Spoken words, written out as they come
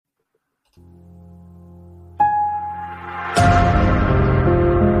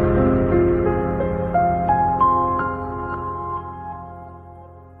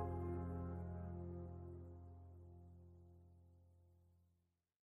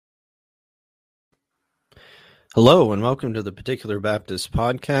Hello and welcome to the Particular Baptist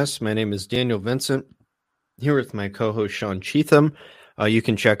Podcast. My name is Daniel Vincent, here with my co-host Sean Cheatham. You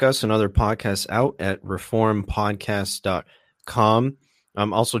can check us and other podcasts out at reformpodcast.com.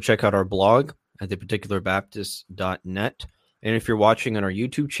 Also check out our blog at theparticularbaptist.net. And if you're watching on our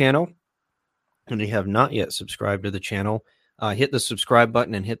YouTube channel and you have not yet subscribed to the channel, hit the subscribe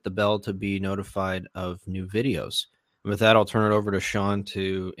button and hit the bell to be notified of new videos. And with that, I'll turn it over to Sean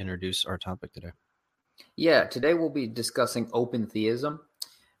to introduce our topic today. Yeah, today we'll be discussing open theism.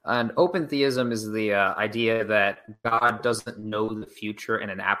 And open theism is the idea that God doesn't know the future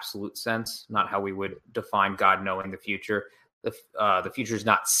in an absolute sense, not how we would define God knowing the future. The future is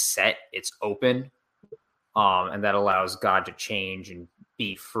not set, it's open, and that allows God to change and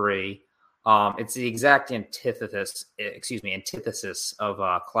be free. It's the exact antithesis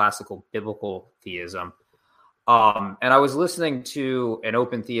of classical biblical theism. And I was listening to an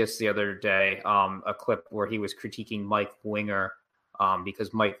open theist the other day, a clip where he was critiquing Mike Winger,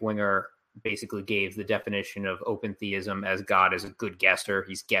 because Mike Winger basically gave the definition of open theism as God is a good guesser.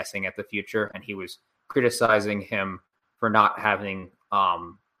 He's guessing at the future. And he was criticizing him for not having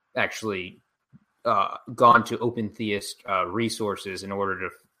actually gone to open theist resources in order to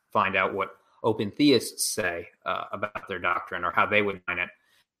find out what open theists say about their doctrine or how they would find it.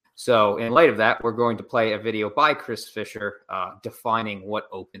 So in light of that, we're going to play a video by Chris Fisher defining what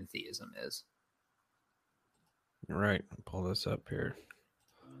open theism is. All right, I'll pull this up here.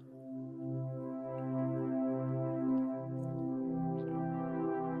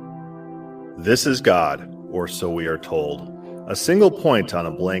 This is God, or so we are told. A single point on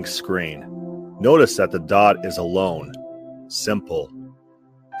a blank screen. Notice that the dot is alone. Simple.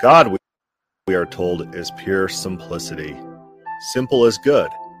 God, we are told, is pure simplicity. Simple is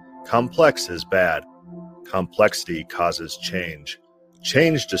good. Complex is bad. Complexity causes change.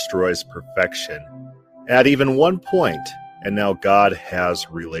 Change destroys perfection. Add even one point, and now God has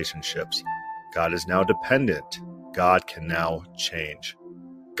relationships. God is now dependent. God can now change.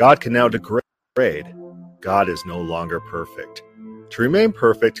 God can now degrade. God is no longer perfect. To remain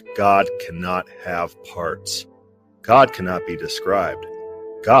perfect, God cannot have parts. God cannot be described.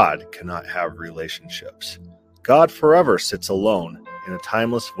 God cannot have relationships. God forever sits alone in a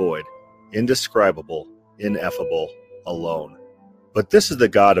timeless void, indescribable, ineffable, alone. But this is the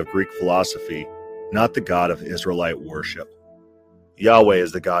God of Greek philosophy, not the God of Israelite worship. Yahweh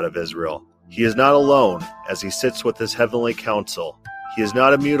is the God of Israel. He is not alone as he sits with his heavenly council. He is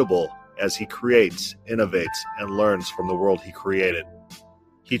not immutable as he creates, innovates, and learns from the world he created.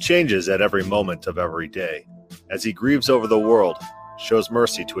 He changes at every moment of every day. As he grieves over the world, shows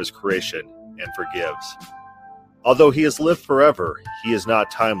mercy to his creation, and forgives. Although he has lived forever, he is not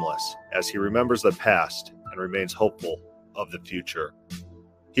timeless, as he remembers the past and remains hopeful of the future.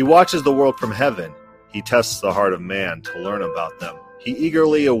 He watches the world from heaven. He tests the heart of man to learn about them. He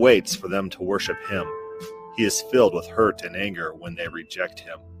eagerly awaits for them to worship him. He is filled with hurt and anger when they reject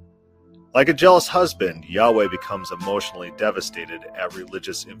him. Like a jealous husband, Yahweh becomes emotionally devastated at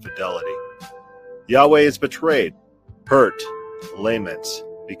religious infidelity. Yahweh is betrayed, hurt, laments,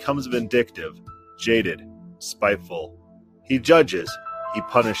 becomes vindictive, jaded, spiteful. He judges, he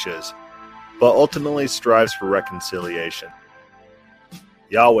punishes, but ultimately strives for reconciliation.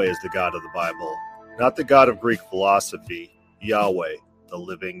 Yahweh is the God of the Bible, not the God of Greek philosophy. Yahweh, the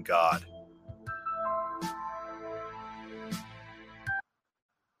living God.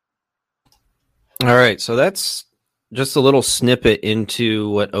 All right, so that's just a little snippet into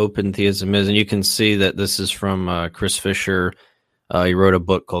what open theism is, and you can see that this is from Chris Fisher. He wrote a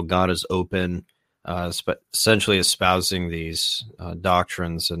book called God is Open, essentially espousing these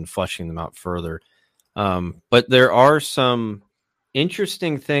doctrines and fleshing them out further. But there are some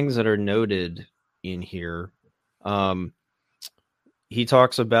interesting things that are noted in here. He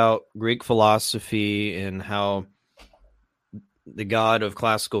talks about Greek philosophy and how the God of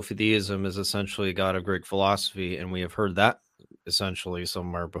classical theism is essentially a God of Greek philosophy, and we have heard that essentially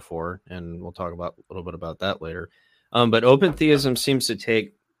somewhere before, and we'll talk about a little bit about that later. But open theism seems to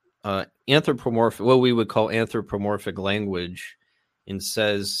take anthropomorphic, what we would call anthropomorphic language, and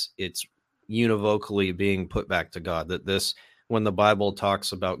says it's univocally being put back to God. That this, when the Bible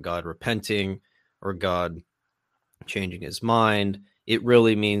talks about God repenting or God changing his mind, it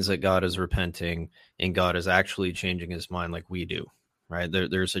really means that God is repenting and God is actually changing his mind like we do, right?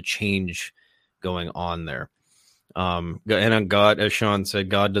 There's a change going on there. And on God, as Sean said,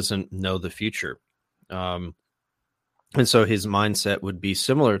 God doesn't know the future. And so his mindset would be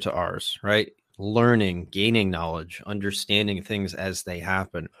similar to ours, right? Learning, gaining knowledge, understanding things as they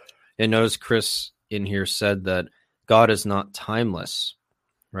happen. And notice Chris in here said that God is not timeless,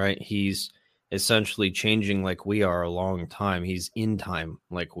 right? He's essentially changing like we are a long time. He's in time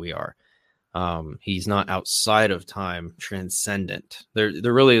like we are. He's not outside of time, transcendent. There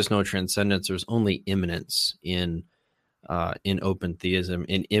really is no transcendence. There's only immanence in open theism,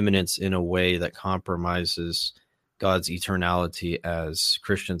 in immanence in a way that compromises God's eternality as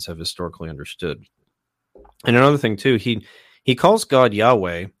Christians have historically understood. And another thing too, he calls God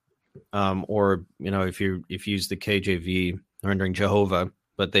Yahweh, or if you use the KJV rendering Jehovah,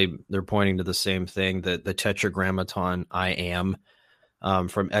 but they're pointing to the same thing, that the Tetragrammaton I am,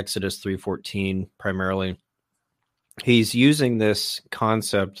 from Exodus 3:14 primarily. He's using this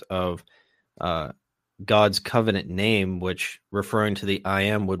concept of God's covenant name, which, referring to the I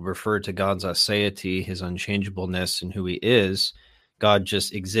am, would refer to God's aseity, his unchangeableness, and who he is. God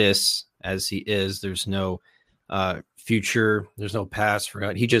just exists as he is. There's no future. There's no past for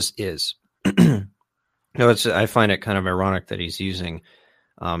God. He just is. I find it kind of ironic that he's using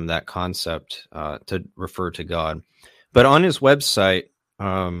that concept to refer to God. But on his website,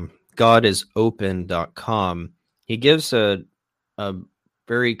 godisopen.com, he gives a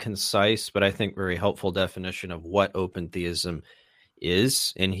very concise, but I think very helpful definition of what open theism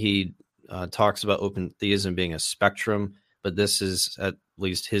is. And he talks about open theism being a spectrum, but this is at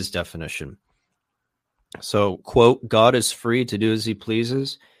least his definition. So, quote, God is free to do as he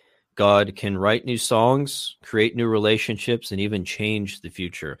pleases. God can write new songs, create new relationships, and even change the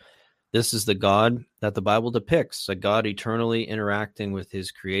future. This is the God that the Bible depicts, a God eternally interacting with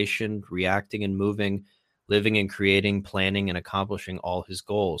his creation, reacting and moving, living and creating, planning and accomplishing all his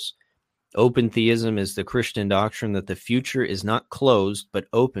goals. Open theism is the Christian doctrine that the future is not closed, but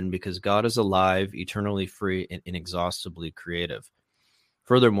open because God is alive, eternally free, and inexhaustibly creative.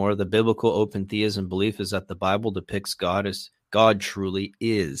 Furthermore, the biblical open theism belief is that the Bible depicts God as God truly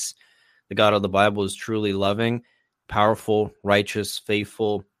is. The God of the Bible is truly loving, powerful, righteous,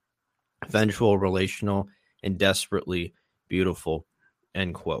 faithful, vengeful, relational, and desperately beautiful,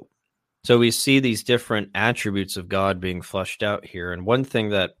 end quote. So we see these different attributes of God being fleshed out here. And one thing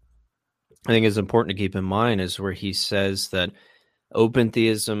that I think is important to keep in mind is where he says that open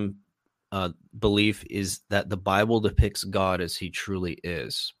theism belief is that the Bible depicts God as he truly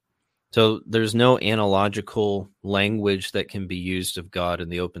is. So there's no analogical language that can be used of God in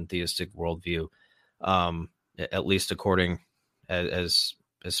the open theistic worldview, at least according as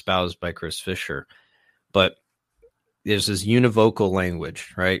espoused by Chris Fisher. But there's this univocal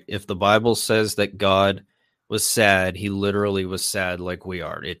language, right? If the Bible says that God was sad, he literally was sad like we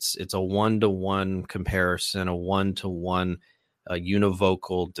are. It's a one-to-one comparison, a one-to-one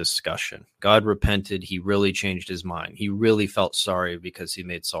univocal discussion. God repented. He really changed his mind. He really felt sorry because he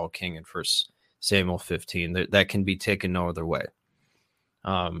made Saul king in 1 Samuel 15. That can be taken no other way.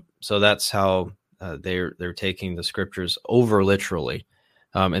 So that's how they're taking the scriptures over literally,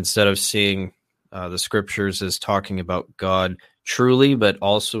 instead of seeing the scriptures as talking about God truly, but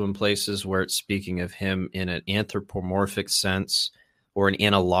also in places where it's speaking of him in an anthropomorphic sense or an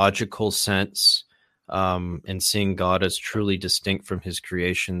analogical sense, and seeing God as truly distinct from his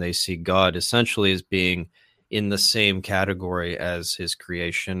creation. They see God essentially as being in the same category as his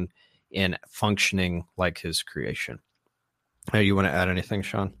creation and functioning like his creation. You want to add anything,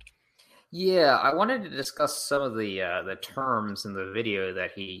 Sean? Yeah, I wanted to discuss some of the terms in the video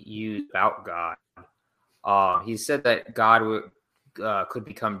that he used about God. He said that God could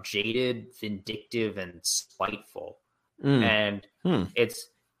become jaded, vindictive, and spiteful. And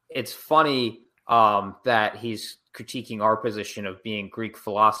it's funny that he's critiquing our position of being Greek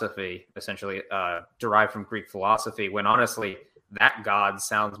philosophy, essentially derived from Greek philosophy, when honestly that God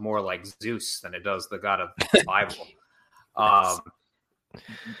sounds more like Zeus than it does the God of the Bible.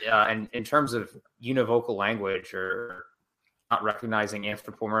 And in terms of univocal language or not recognizing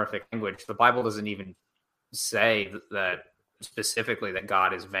anthropomorphic language, the Bible doesn't even say that specifically that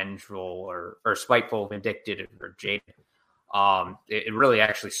God is vengeful or spiteful, vindictive, or jaded. It really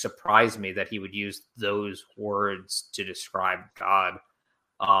actually surprised me that he would use those words to describe God.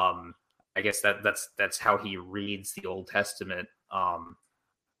 I guess that's how he reads the Old Testament.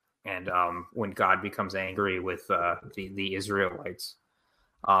 And when God becomes angry with the Israelites.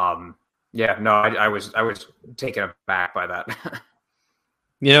 I was taken aback by that.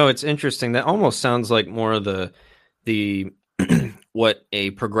 It's interesting. That almost sounds like more of the what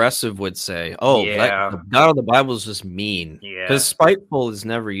a progressive would say. Oh, the God of the Bible is just mean. Because spiteful is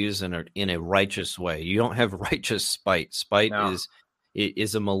never used in a righteous way. You don't have righteous spite. Spite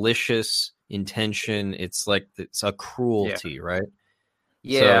is a malicious intention. It's a cruelty, right?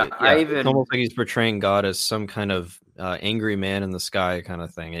 Yeah, so, it's almost like he's portraying God as some kind of angry man in the sky kind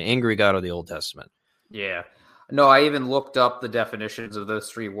of thing, an angry God of the Old Testament. Yeah. No, I even looked up the definitions of those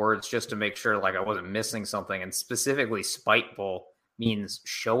three words just to make sure like I wasn't missing something. And specifically, spiteful means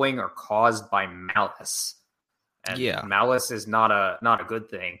showing or caused by malice. And Yeah. malice is not a good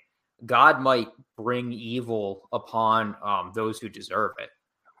thing. God might bring evil upon those who deserve it.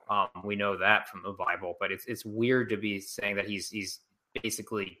 We know that from the Bible, but it's weird to be saying that he's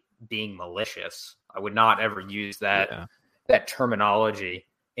basically being malicious. I would not ever use that terminology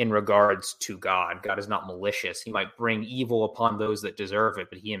in regards to God. God is not malicious. He might bring evil upon those that deserve it,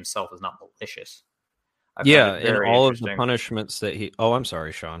 but he himself is not malicious. And all of the punishments that he... Oh, I'm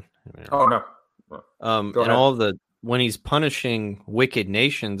sorry, Sean. Oh, no. And all of the... When he's punishing wicked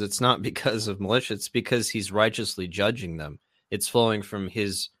nations, it's not because of militia. It's because he's righteously judging them. It's flowing from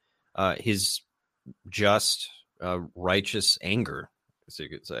his just, righteous anger, as you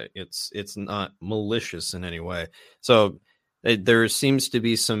could say. It's not malicious in any way. So there seems to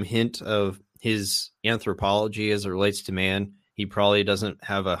be some hint of his anthropology as it relates to man. He probably doesn't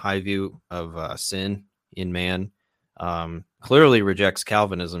have a high view of sin in man. Clearly rejects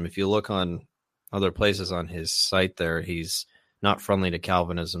Calvinism. If you look on other places on his site there, he's not friendly to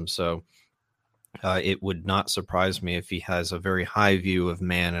Calvinism. So it would not surprise me if he has a very high view of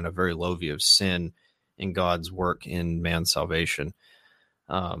man and a very low view of sin in God's work in man's salvation.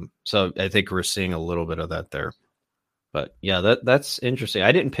 So I think we're seeing a little bit of that there. But yeah, that's interesting.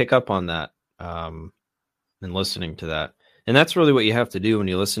 I didn't pick up on that in listening to that. And that's really what you have to do when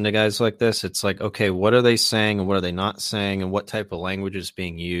you listen to guys like this. It's like, okay, what are they saying and what are they not saying and what type of language is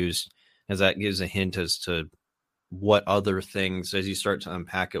being used? As that gives a hint as to what other things, as you start to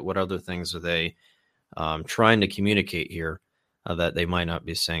unpack it, what other things are they trying to communicate here that they might not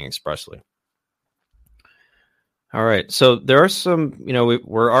be saying expressly. All right. So there are some,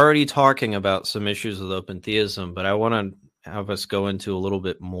 we're already talking about some issues with open theism, but I want to have us go into a little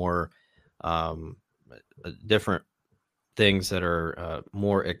bit more different things that are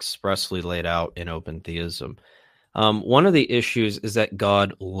more expressly laid out in open theism. One of the issues is that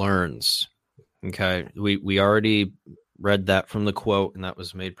God learns. Okay. We already read that from the quote, and that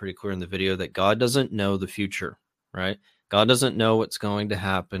was made pretty clear in the video, that God doesn't know the future, right? God doesn't know what's going to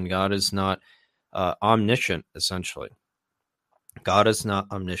happen. God is not omniscient, essentially. God is not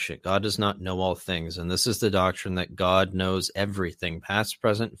omniscient. God does not know all things. And this is the doctrine that God knows everything, past,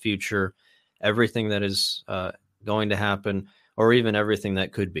 present, future, everything that is going to happen, or even everything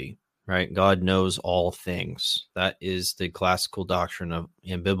that could be, right? God knows all things. That is the classical doctrine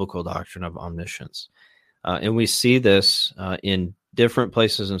and biblical doctrine of omniscience. And we see this in different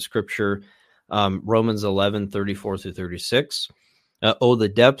places in Scripture. Romans 11:34-36. Oh, the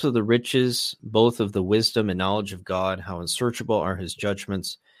depth of the riches, both of the wisdom and knowledge of God, how unsearchable are his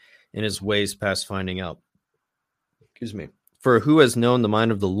judgments and his ways past finding out. Excuse me. For who has known the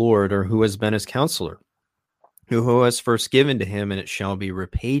mind of the Lord, or who has been his counselor? Who has first given to him, and it shall be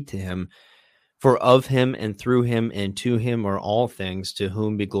repaid to him. For of him and through him and to him are all things, to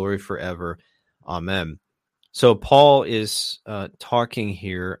whom be glory forever. Amen. So Paul is talking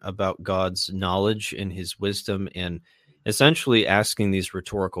here about God's knowledge and his wisdom, and essentially asking these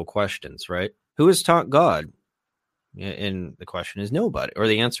rhetorical questions, right? Who has taught God? And the question is nobody, or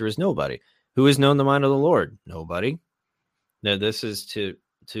the answer is nobody. Who has known the mind of the Lord? Nobody. Now, this is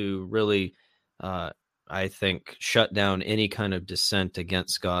to really, I think, shut down any kind of dissent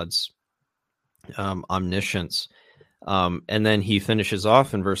against God's omniscience. And then he finishes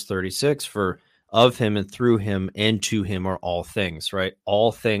off in verse 36, for of him and through him and to him are all things, right?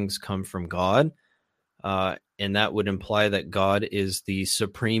 All things come from God. And that would imply that God is the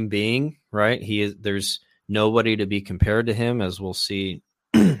supreme being, right? There's nobody to be compared to him, as we'll see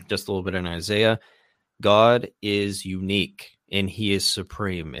just a little bit in Isaiah. God is unique and he is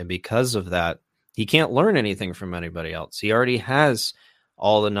supreme. And because of that, he can't learn anything from anybody else. He already has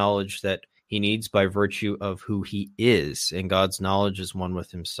all the knowledge that he needs by virtue of who he is. And God's knowledge is one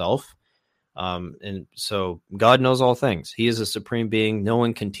with himself. And so God knows all things. He is a supreme being. No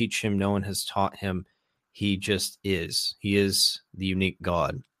one can teach him. No one has taught him. He just is. He is the unique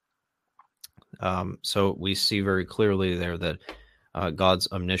God. So we see very clearly there that God's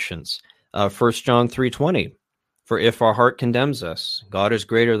omniscience. 1 John 3:20, for if our heart condemns us, God is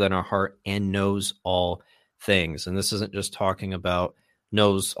greater than our heart and knows all things. And this isn't just talking about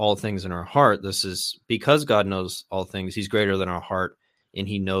knows all things in our heart. This is because God knows all things. He's greater than our heart, and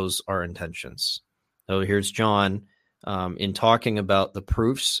he knows our intentions. So here's John in talking about the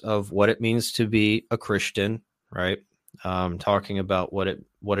proofs of what it means to be a Christian, right? Talking about what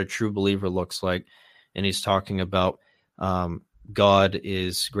a true believer looks like. And he's talking about God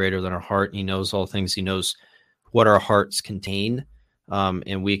is greater than our heart. He knows all things. He knows what our hearts contain.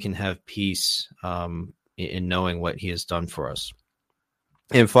 And we can have peace in knowing what he has done for us.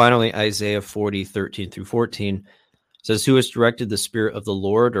 And finally, Isaiah 40:13-14 says, "Who has directed the Spirit of the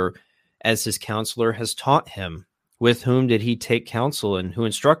Lord, or as his counselor has taught him? With whom did he take counsel, and who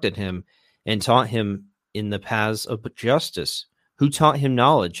instructed him and taught him in the paths of justice? Who taught him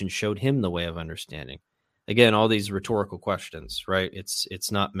knowledge and showed him the way of understanding?" Again, all these rhetorical questions, right?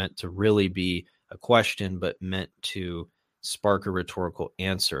 It's not meant to really be a question, but meant to spark a rhetorical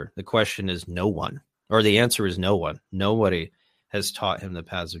answer. The question is no one, or the answer is no one. Nobody has taught him the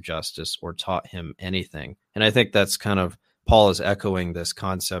paths of justice or taught him anything. And I think that's kind of, Paul is echoing this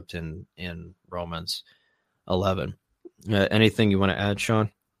concept in Romans 11. Anything you want to add,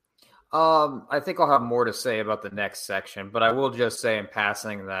 Sean? I think I'll have more to say about the next section, but I will just say in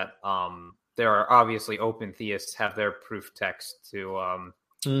passing that there are obviously open theists have their proof text to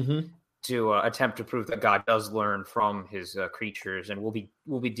attempt to prove that God does learn from his creatures, and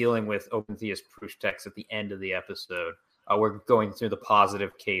we'll be dealing with open theist proof text at the end of the episode. We're going through the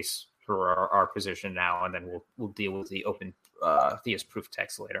positive case for our position now, and then we'll deal with the open theist proof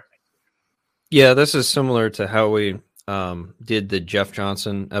text later. Yeah, this is similar to how we did the Jeff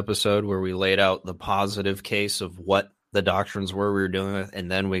Johnson episode, where we laid out the positive case of what the doctrines were we were dealing with,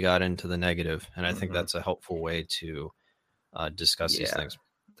 and then we got into the negative. And I think that's a helpful way to discuss these things.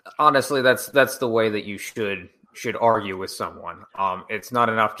 Honestly, that's the way that you should argue with someone. It's not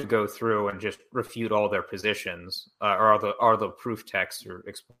enough to go through and just refute all their positions or the proof texts or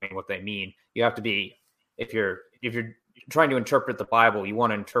explain what they mean. You have to be, if you're trying to interpret the Bible, you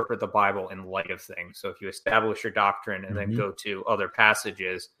want to interpret the Bible in light of things. So if you establish your doctrine and then go to other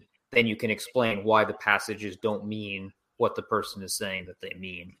passages, then you can explain why the passages don't mean what the person is saying that they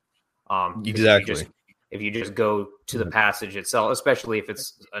mean. Exactly. If you just go to the passage itself, especially if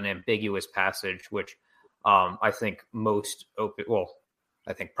it's an ambiguous passage, which I think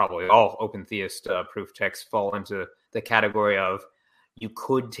I think probably all open theist proof texts fall into the category of, you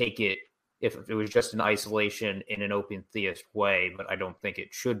could take it if it was just an isolation in an open theist way, but I don't think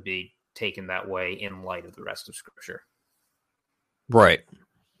it should be taken that way in light of the rest of Scripture. Right.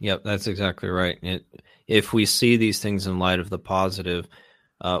 Yep, that's exactly right. If we see these things in light of the positive,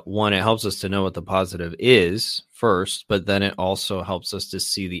 one, it helps us to know what the positive is first, but then it also helps us to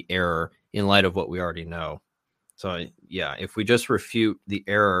see the error in light of what we already know. So, yeah, if we just refute the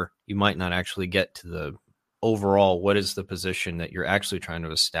error, you might not actually get to the overall, what is the position that you're actually trying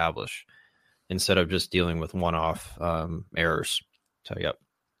to establish, instead of just dealing with one-off errors. So, yep.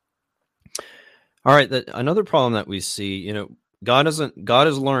 All right. Another problem that we see, God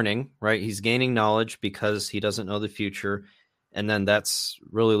is learning, right? He's gaining knowledge because he doesn't know the future. And then that's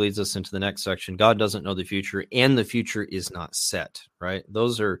really leads us into the next section. God doesn't know the future, and the future is not set, right?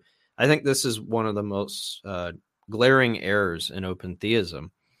 I think this is one of the most glaring errors in open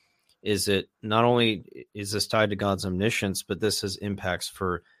theism, is it not only is this tied to God's omniscience, but this has impacts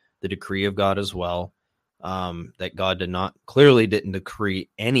for the decree of God as well, that God didn't decree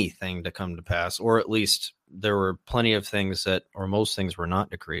anything to come to pass, or at least there were plenty of things or most things were not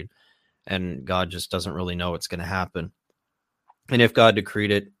decreed, and God just doesn't really know what's going to happen. And if God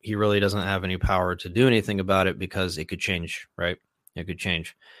decreed it, he really doesn't have any power to do anything about it, because it could change, right? It could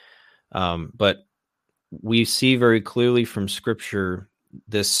change. But we see very clearly from Scripture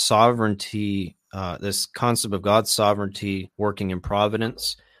this sovereignty, this concept of God's sovereignty working in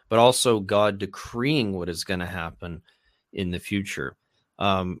providence, but also God decreeing what is going to happen in the future.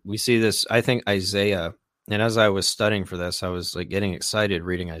 We see this, I think, Isaiah. And as I was studying for this, I was getting excited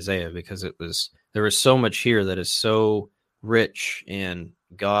reading Isaiah, because there was so much here that is so rich, and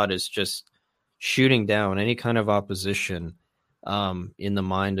God is just shooting down any kind of opposition in the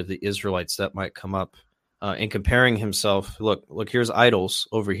mind of the Israelites that might come up, and comparing himself. Look, here's idols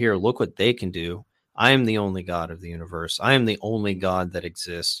over here. Look what they can do. I am the only God of the universe. I am the only God that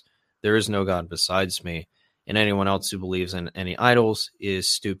exists. There is no God besides me, and anyone else who believes in any idols is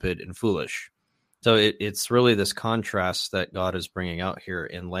stupid and foolish. So it's really this contrast that God is bringing out here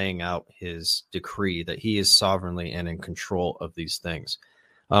and laying out his decree that he is sovereignly and in control of these things.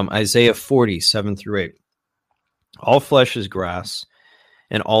 Isaiah 40:7-8. All flesh is grass,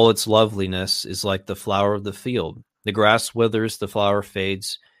 and all its loveliness is like the flower of the field. The grass withers, the flower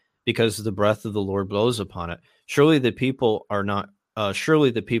fades, because the breath of the Lord blows upon it. Surely the people are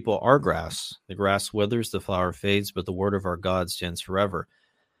grass. The grass withers, the flower fades, but the word of our God stands forever.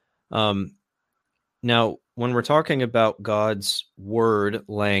 Now, when we're talking about God's word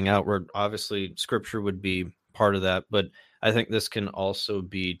laying out, obviously Scripture would be part of that, but I think this can also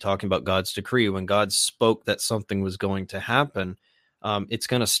be talking about God's decree. When God spoke that something was going to happen, it's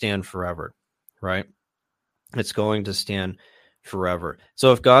going to stand forever, right? It's going to stand forever.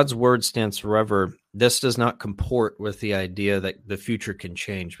 So if God's word stands forever, this does not comport with the idea that the future can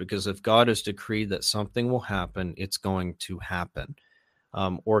change, because if God has decreed that something will happen, it's going to happen,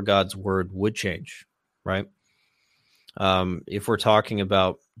 or God's word would change, right? If we're talking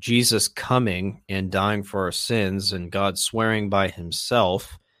about Jesus coming and dying for our sins and God swearing by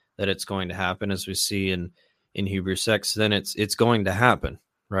himself that it's going to happen, as we see in Hebrews 6, then it's going to happen,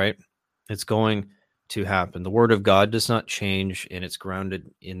 right? It's going to happen. The word of God does not change, and it's grounded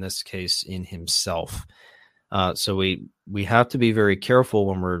in this case in himself. So we have to be very careful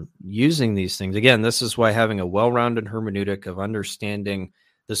when we're using these things. Again, this is why having a well-rounded hermeneutic of understanding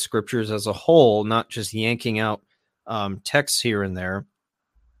the scriptures as a whole, not just yanking out texts here and there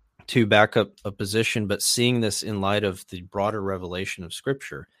to back up a position, but seeing this in light of the broader revelation of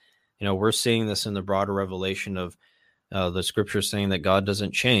Scripture. We're seeing this in the broader revelation of the Scripture saying that God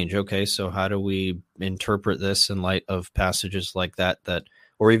doesn't change. Okay, so how do we interpret this in light of passages like that,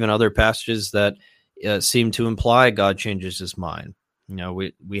 or even other passages that seem to imply God changes his mind?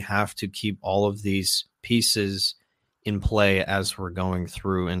 We have to keep all of these pieces in play as we're going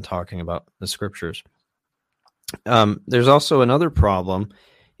through and talking about the Scriptures. There's also another problem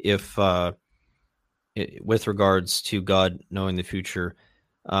with regards to God knowing the future.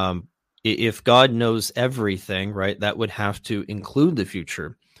 If God knows everything, right, that would have to include the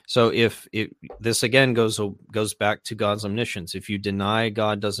future. So if this again goes back to God's omniscience. If you deny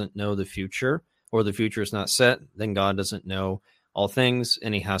God doesn't know the future, or the future is not set, then God doesn't know all things,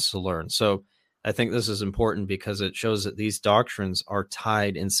 and he has to learn. So I think this is important because it shows that these doctrines are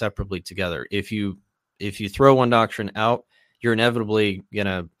tied inseparably together. If you throw one doctrine out, you're inevitably going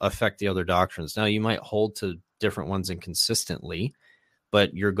to affect the other doctrines. Now, you might hold to different ones inconsistently,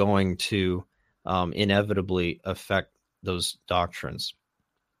 but you're going to inevitably affect those doctrines.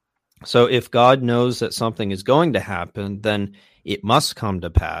 So if God knows that something is going to happen, then it must come to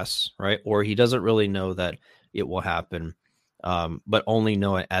pass, right? Or he doesn't really know that it will happen, but only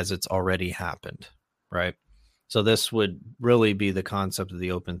know it as it's already happened, right? So this would really be the concept of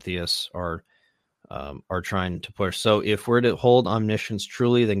the open theists are trying to push. So if we're to hold omniscience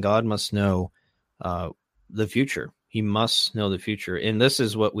truly, then God must know the future. He must know the future. And this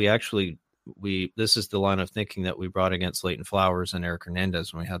is what this is the line of thinking that we brought against Leighton Flowers and Eric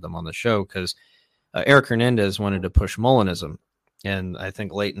Hernandez when we had them on the show, because Eric Hernandez wanted to push Molinism, and I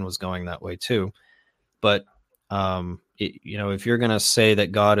think Leighton was going that way too. But if you're going to say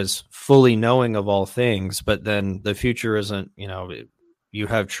that God is fully knowing of all things, but then the future isn't, you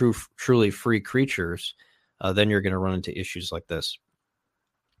have truly free creatures, then you're going to run into issues like this.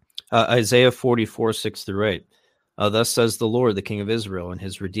 Isaiah 44, 6-8. Thus says the Lord, the King of Israel, and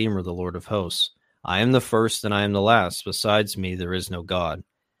his Redeemer, the Lord of hosts. I am the first and I am the last. Besides me, there is no God.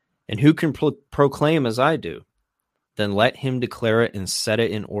 And who can proclaim as I do? Then let him declare it and set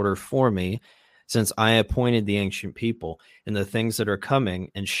it in order for me, since I appointed the ancient people and the things that are coming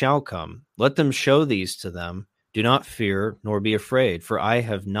and shall come. Let them show these to them. Do not fear, nor be afraid, for I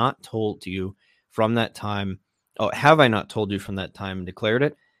have not told you from that time. Oh, have I not told you from that time and declared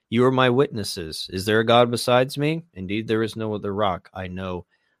it? You are my witnesses. Is there a God besides me? Indeed, there is no other rock. I know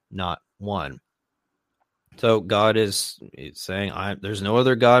not one. So God is saying, there's no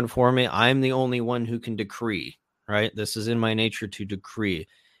other God for me. I'm the only one who can decree, right? This is in my nature to decree.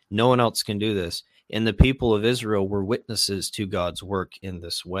 No one else can do this. And the people of Israel were witnesses to God's work in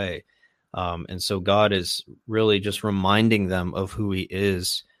this way. And so God is really just reminding them of who he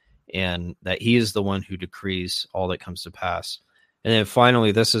is, and that he is the one who decrees all that comes to pass. And then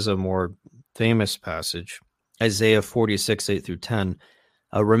finally, this is a more famous passage, Isaiah 46, 8-10.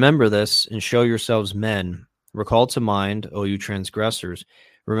 Remember this and show yourselves men. Recall to mind, O you transgressors.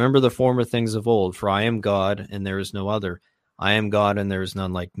 Remember the former things of old, for I am God and there is no other. I am God and there is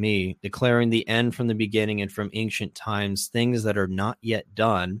none like me, declaring the end from the beginning and from ancient times, things that are not yet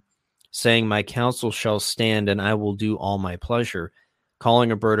done, saying, my counsel shall stand and I will do all my pleasure,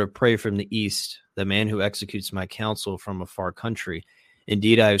 calling a bird of prey from the east, the man who executes my counsel from a far country.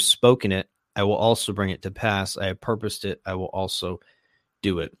 Indeed, I have spoken it. I will also bring it to pass. I have purposed it. I will also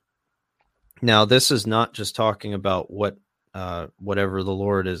do it. Now, this is not just talking about whatever the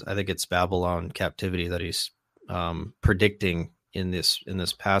Lord is. I think it's Babylon captivity that he's predicting in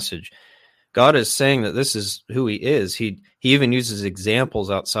this passage. God is saying that this is who he is. He even uses examples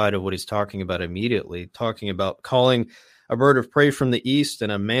outside of what he's talking about immediately, talking about calling a bird of prey from the east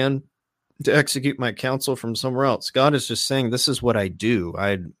and a man to execute my counsel from somewhere else. God is just saying, this is what I do.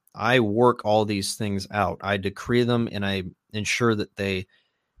 I work all these things out. I decree them and I ensure that they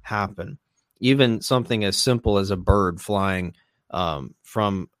happen. Even something as simple as a bird flying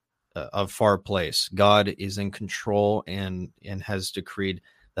from a far place. God is in control and has decreed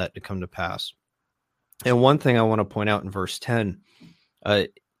that to come to pass. And one thing I want to point out in verse 10,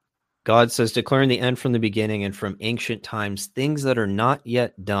 God says, declaring the end from the beginning and from ancient times, things that are not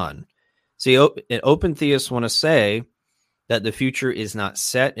yet done. See, open theists want to say that the future is not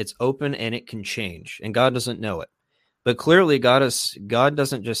set, it's open, and it can change, and God doesn't know it. But clearly, God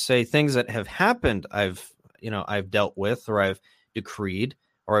doesn't just say things that have happened I've dealt with, or I've decreed,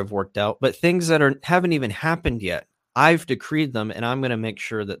 or I've worked out, but things that haven't even happened yet. I've decreed them, and I'm going to make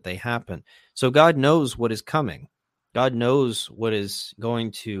sure that they happen. So God knows what is coming. God knows what is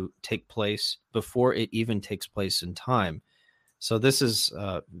going to take place before it even takes place in time. So this is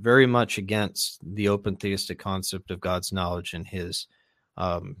very much against the open theistic concept of God's knowledge and his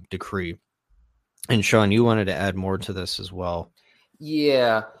decree. And Sean, you wanted to add more to this as well.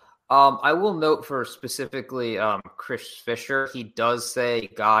 Yeah. I will note for specifically Chris Fisher, he does say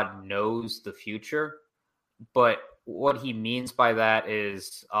God knows the future, but what he means by that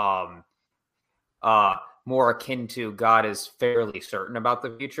is more akin to God is fairly certain about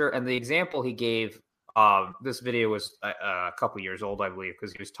the future. And the example he gave, this video was a couple years old, I believe,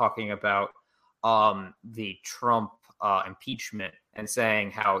 because he was talking about the Trump impeachment and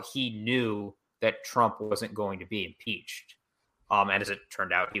saying how he knew that Trump wasn't going to be impeached. And as it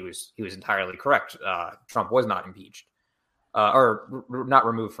turned out, he was entirely correct. Trump was not impeached, or not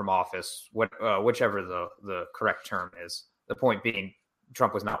removed from office, whichever the correct term is. The point being,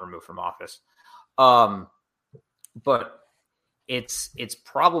 Trump was not removed from office. But it's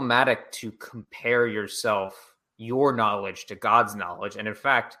problematic to compare your knowledge to God's knowledge, and in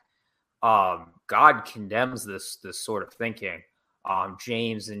fact, God condemns this sort of thinking.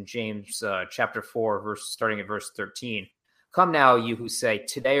 James chapter 4, starting at verse 13. Come now, you who say,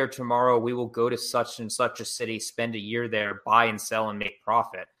 today or tomorrow we will go to such and such a city, spend a year there, buy and sell and make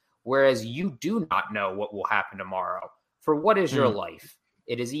profit. Whereas you do not know what will happen tomorrow. For what is your life?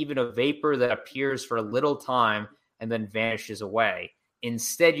 It is even a vapor that appears for a little time and then vanishes away.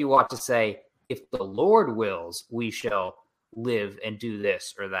 Instead, you ought to say, if the Lord wills, we shall live and do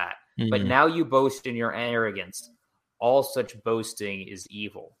this or that. But now you boast in your arrogance. All such boasting is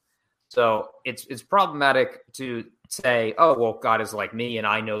evil. So it's problematic to say, oh, well, God is like me and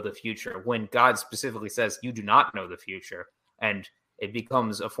I know the future, when God specifically says you do not know the future, and it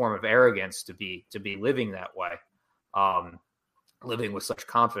becomes a form of arrogance to be living that way, living with such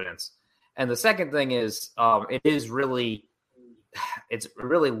confidence. And the second thing is, it's really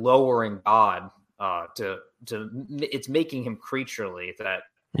lowering God it's making him creaturely that.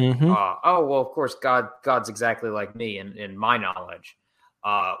 Oh, well, of course, God's exactly like me in my knowledge.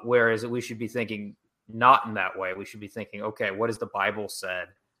 Whereas we should be thinking not in that way. We should be thinking, okay, what has the Bible said?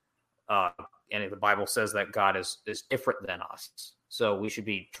 And the Bible says that God is different than us. So we should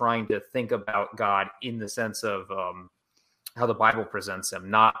be trying to think about God in the sense of how the Bible presents him,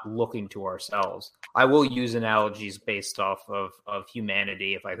 not looking to ourselves. I will use analogies based off of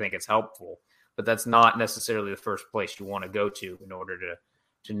humanity if I think it's helpful, but that's not necessarily the first place you want to go to in order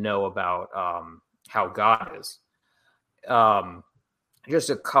to know about how God is.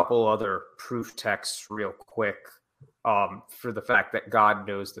 Just a couple other proof texts real quick for the fact that God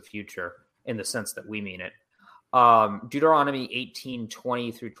knows the future in the sense that we mean it. Deuteronomy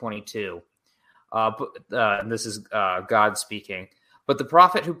 18:20 through 22. This is God speaking. But the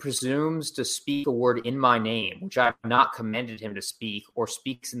prophet who presumes to speak a word in my name, which I have not commanded him to speak, or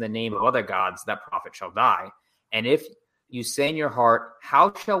speaks in the name of other gods, that prophet shall die. And if you say in your heart,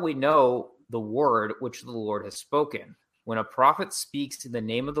 how shall we know the word which the Lord has spoken? When a prophet speaks in the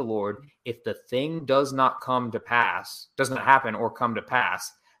name of the Lord, if the thing does not happen or come to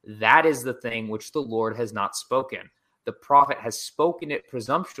pass, that is the thing which the Lord has not spoken. The prophet has spoken it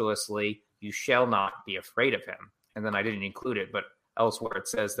presumptuously. You shall not be afraid of him. And then I didn't include it, but elsewhere it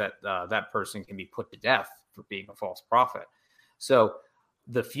says that that person can be put to death for being a false prophet. So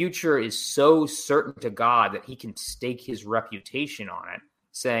the future is so certain to God that he can stake his reputation on it,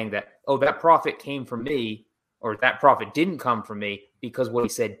 saying that, oh, that prophet came from me, or that prophet didn't come from me, because what he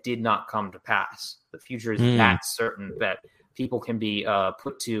said did not come to pass. The future is that certain that people can be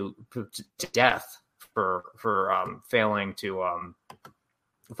put to death for failing to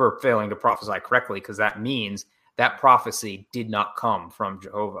prophesy correctly, because that means that prophecy did not come from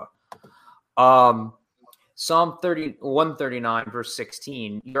Jehovah. Psalm 139, verse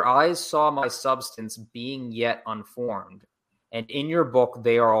 16, your eyes saw my substance being yet unformed, and in your book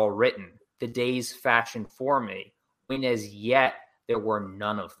they are all written, the days fashioned for me, when as yet there were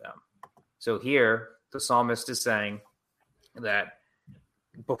none of them. So here, the psalmist is saying that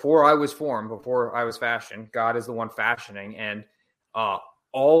before I was formed, before I was fashioned, God is the one fashioning, and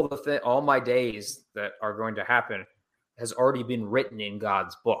all my days that are going to happen has already been written in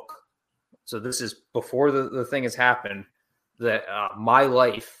God's book. So this is before the thing has happened, that my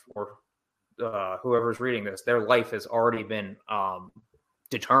life, or whoever's reading this, their life has already been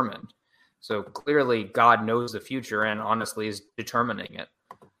determined. So clearly God knows the future and honestly is determining it.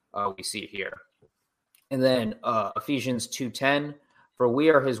 We see it here. And then Ephesians 2:10, for we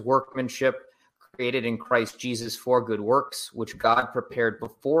are his workmanship, created in Christ Jesus for good works, which God prepared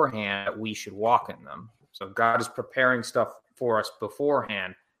beforehand that we should walk in them. So God is preparing stuff for us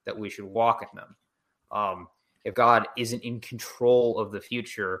beforehand that we should walk in them. If God isn't in control of the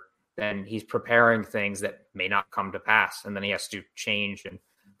future, then he's preparing things that may not come to pass, and then he has to change and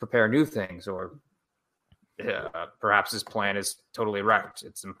prepare new things, or perhaps his plan is totally wrecked.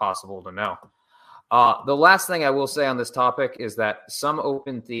 It's impossible to know. The last thing I will say on this topic is that some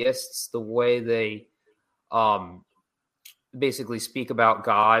open theists, the way they basically speak about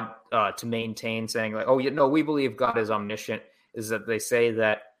God to maintain saying like, oh, we believe God is omniscient, is that they say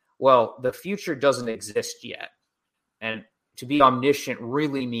that, well, the future doesn't exist yet. And to be omniscient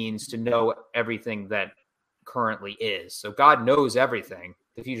really means to know everything that currently is. So God knows everything.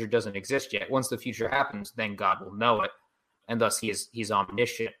 The future doesn't exist yet. Once the future happens, then God will know it. And thus he's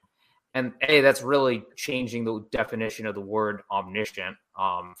omniscient. And A, that's really changing the definition of the word omniscient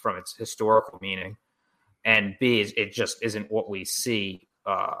from its historical meaning. And B, it just isn't what we see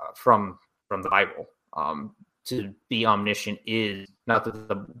from the Bible. To be omniscient is not that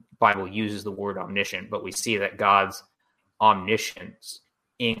the Bible uses the word omniscient, but we see that God's omniscience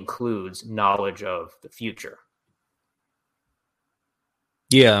includes knowledge of the future.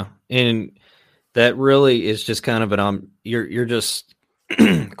 Yeah, and that really is just kind of you're just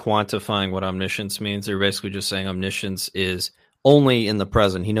quantifying what omniscience means. They're basically just saying omniscience is only in the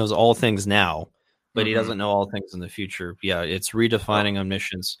present. He knows all things now, but he doesn't know all things in the future. Yeah, it's redefining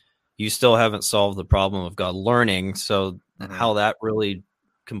omniscience. You still haven't solved the problem of God learning, so how that really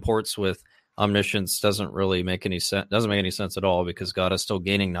comports with omniscience doesn't really make any sense. Doesn't make any sense at all, because God is still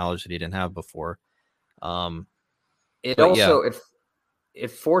gaining knowledge that he didn't have before.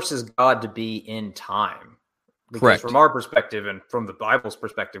 It forces God to be in time. Because Correct. From our perspective and from the Bible's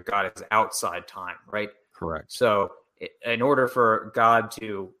perspective, God is outside time, right? Correct. So in order for God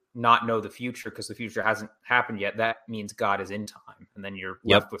to not know the future because the future hasn't happened yet, that means God is in time. And then you're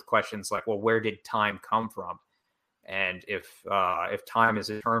left with questions like, well, where did time come from? And if time is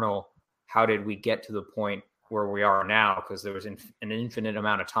eternal, how did we get to the point where we are now? Because there was an infinite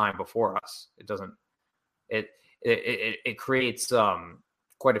amount of time before us. It creates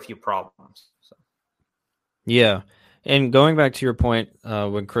quite a few problems. So. Yeah. And going back to your point,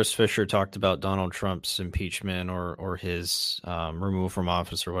 when Chris Fisher talked about Donald Trump's impeachment or his removal from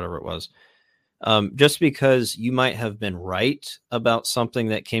office or whatever it was, just because you might have been right about something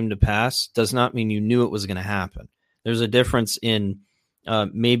that came to pass does not mean you knew it was going to happen. There's a difference in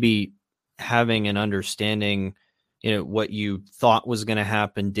maybe having an understanding, what you thought was going to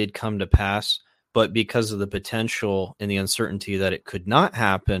happen did come to pass, but because of the potential and the uncertainty that it could not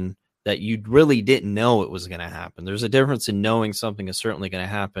happen, that you really didn't know it was going to happen. There's a difference in knowing something is certainly going to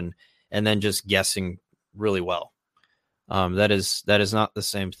happen and then just guessing really well. That is not the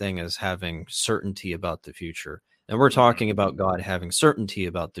same thing as having certainty about the future. And we're talking about God having certainty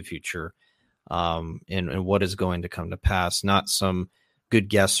about the future and what is going to come to pass, not some good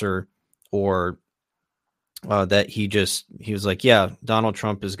guesser or that he was like, yeah, Donald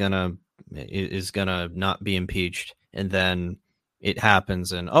Trump is gonna not be impeached, and then it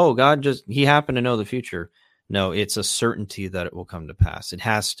happens, and God he happened to know the future. No, it's a certainty that it will come to pass. It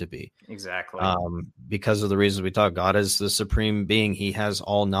has to be. Exactly. Because of the reasons we talked. God is the supreme being. He has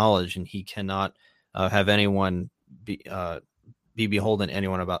all knowledge, and he cannot have anyone be beholden to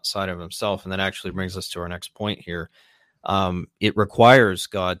anyone outside of himself. And that actually brings us to our next point here. It requires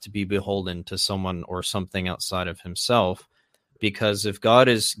God to be beholden to someone or something outside of himself, because if God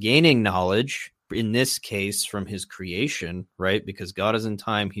is gaining knowledge, in this case from his creation, right? Because God is in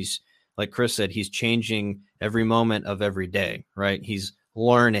time. He's, like Chris said, he's changing every moment of every day, right? He's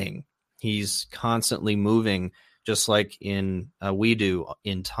learning. He's constantly moving, just like we do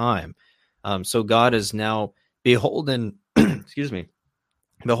in time. So God is now beholden,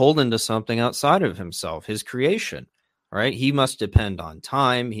 beholden to something outside of himself, his creation, right? He must depend on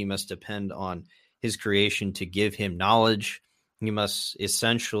time. He must depend on his creation to give him knowledge. He must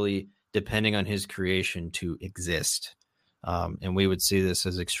essentially depending on his creation to exist. And we would see this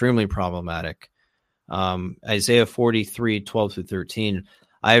as extremely problematic. Isaiah 43:12-13,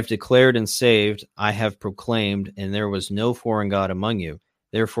 I have declared and saved, I have proclaimed, and there was no foreign God among you.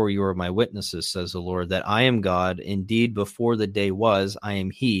 Therefore you are my witnesses, says the Lord, that I am God. Indeed, before the day was, I am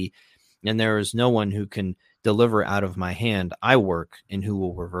he, and there is no one who can deliver out of my hand. I work, and who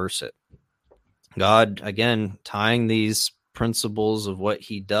will reverse it? God, again, tying these principles of what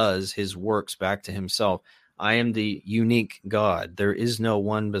he does, his works, back to himself. I am the unique God. There is no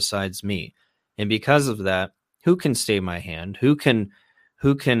one besides me. And because of that, who can stay my hand? Who can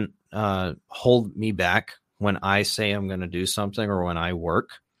hold me back when I say I'm going to do something or when I work?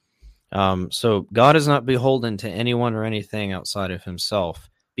 So God is not beholden to anyone or anything outside of himself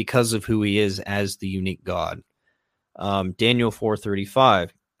because of who he is as the unique God. Daniel 4:35.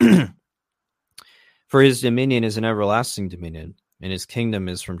 For his dominion is an everlasting dominion, and his kingdom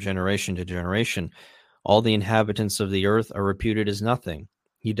is from generation to generation. All the inhabitants of the earth are reputed as nothing.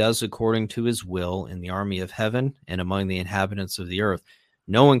 He does according to his will in the army of heaven and among the inhabitants of the earth.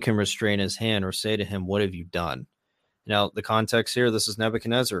 No one can restrain his hand or say to him, "What have you done?" Now, the context here, this is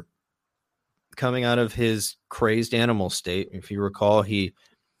Nebuchadnezzar coming out of his crazed animal state. If you recall, he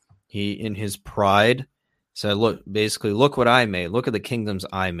in his pride said, look what I made. Look at the kingdoms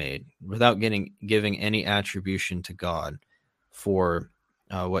I made, without giving any attribution to God for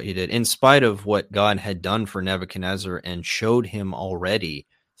what he did, in spite of what God had done for Nebuchadnezzar and showed him already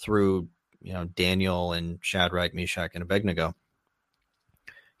through Daniel and Shadrach, Meshach, and Abednego.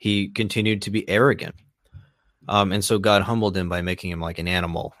 He continued to be arrogant. And so God humbled him by making him like an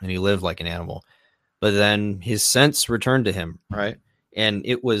animal, and he lived like an animal. But then his sense returned to him, right? And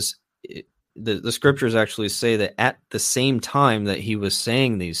the scriptures actually say that at the same time that he was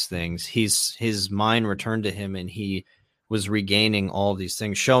saying these things, his mind returned to him, and he was regaining all these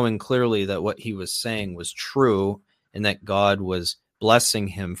things, showing clearly that what he was saying was true, and that God was blessing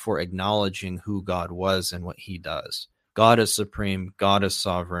him for acknowledging who God was and what he does. God is supreme. God is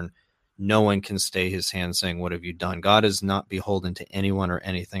sovereign. No one can stay his hand saying, "What have you done?" God is not beholden to anyone or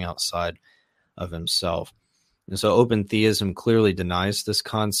anything outside of himself. And so open theism clearly denies this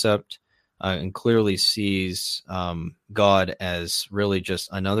concept and clearly sees God as really just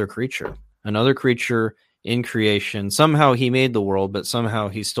another creature in creation. Somehow he made the world, but somehow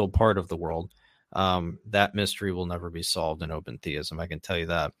he's still part of the world. That mystery will never be solved in open theism, I can tell you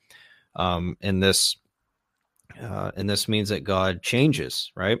that. And this means that God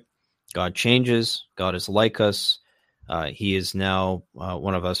changes, right? God changes. God is like us. He is now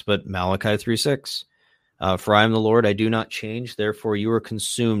one of us. But Malachi 3:6, for I am the Lord, I do not change. Therefore you are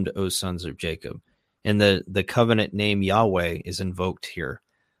consumed, O sons of Jacob. And the covenant name Yahweh is invoked here,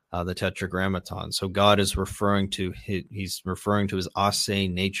 the Tetragrammaton. So God is referring to his ase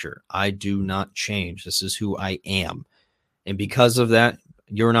nature. I do not change. This is who I am. And because of that,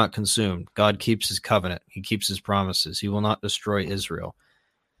 you're not consumed. God keeps his covenant. He keeps his promises. He will not destroy Israel.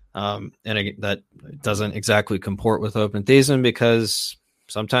 And that doesn't exactly comport with open theism, because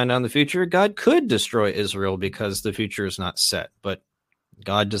sometime down the future, God could destroy Israel because the future is not set. But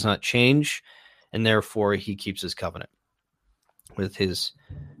God does not change, and therefore he keeps his covenant with his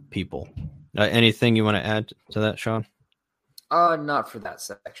people. Anything you want to add to that, Sean? Not for that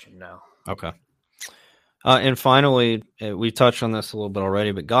section, no. Okay. And finally, we touched on this a little bit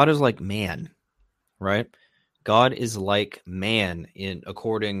already, but God is like man, right? God is like man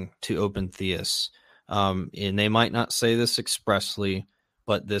according to open theists. And they might not say this expressly,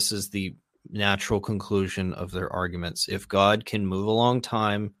 but this is the natural conclusion of their arguments. If God can move along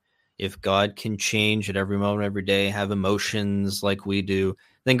time, if God can change at every moment, every day, have emotions like we do,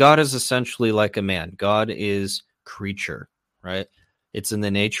 then God is essentially like a man. God is creature, right? It's in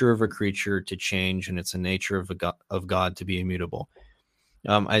the nature of a creature to change, and it's the nature of God to be immutable.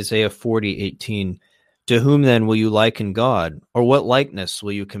 Isaiah 40:18, to whom then will you liken God, or what likeness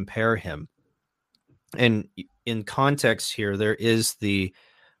will you compare him? And in context here, there is the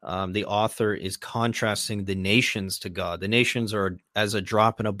author is contrasting the nations to God. The nations are as a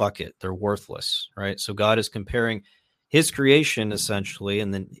drop in a bucket; they're worthless, right? So God is comparing his creation essentially,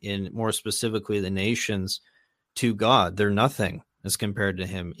 and then more specifically the nations, to God. They're nothing as compared to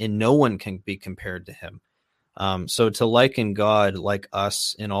him, and no one can be compared to him. So to liken God like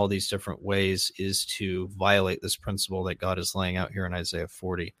us in all these different ways is to violate this principle that God is laying out here in Isaiah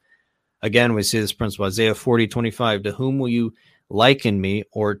 40. Again, we see this principle, Isaiah 40:25, to whom will you liken me,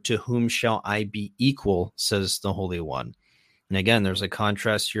 or to whom shall I be equal, says the Holy One. And again, there's a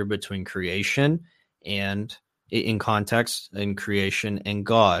contrast here between creation and in context in creation and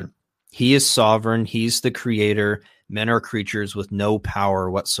God. He is sovereign. He's the creator. Men are creatures with no power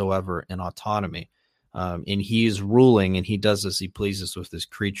whatsoever in autonomy. And he is ruling, and he does as he pleases with his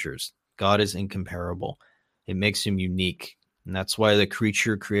creatures. God is incomparable. It makes him unique. And that's why the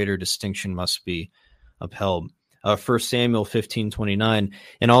creature-creator distinction must be upheld. 1 Samuel 15:29,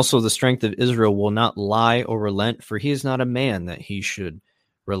 and also the strength of Israel will not lie or relent, for he is not a man that he should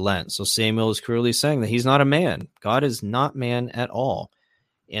relent. So Samuel is clearly saying that he's not a man. God is not man at all.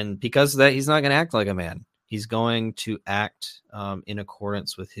 And because of that, he's not going to act like a man. He's going to act in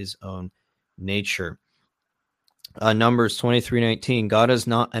accordance with his own nature. Numbers 23:19, God is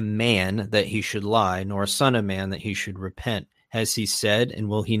not a man that he should lie, nor a son of man that he should repent. Has he said, and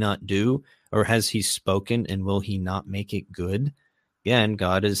will he not do? Or has he spoken, and will he not make it good? Again,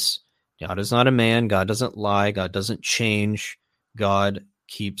 God is not a man. God doesn't lie. God doesn't change. God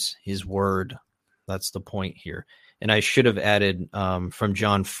keeps his word. That's the point here. And I should have added from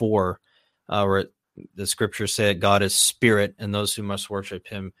John 4, where the scripture said God is spirit, and those who must worship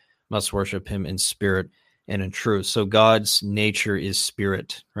him in spirit and in truth. So God's nature is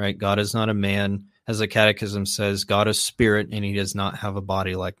spirit, right? God is not a man. As the Catechism says, God is spirit, and he does not have a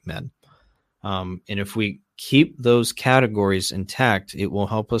body like men. And if we keep those categories intact, it will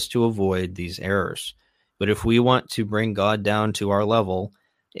help us to avoid these errors. But if we want to bring God down to our level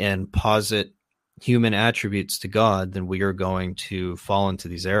and posit human attributes to God, then we are going to fall into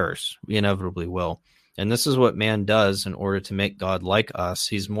these errors. We inevitably will. And this is what man does in order to make God like us.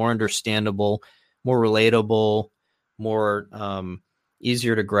 He's more understandable, more relatable, more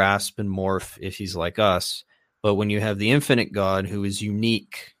easier to grasp and morph if he's like us. But when you have the infinite God who is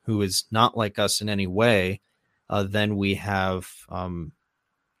unique, who is not like us in any way, then we have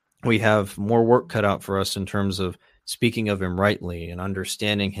more work cut out for us in terms of speaking of him rightly and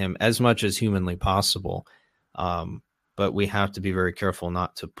understanding him as much as humanly possible. But we have to be very careful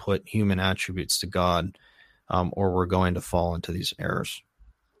not to put human attributes to God, or we're going to fall into these errors.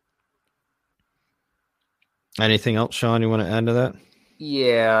 Anything else, Sean, you want to add to that?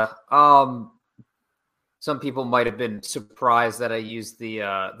 Yeah. Some people might have been surprised that I used the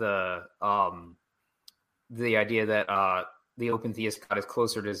idea that the open theist God is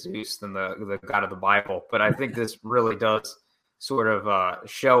closer to Zeus than the God of the Bible, but I think this really does sort of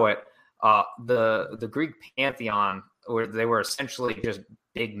show it. The Greek pantheon, where they were essentially just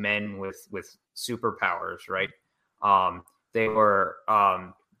big men with superpowers, right? They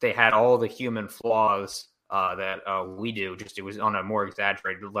had all the human flaws that we do. Just it was on a more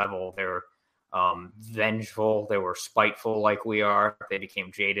exaggerated level. They were vengeful. They were spiteful, like we are. They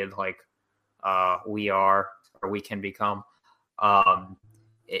became jaded, like we are, or we can become.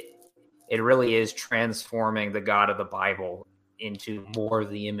 It really is transforming the God of the Bible into more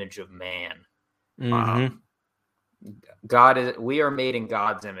the image of man. Mm-hmm. We are made in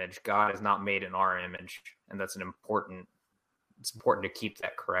God's image. God is not made in our image, and that's it's important to keep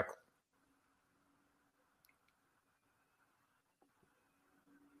that correct.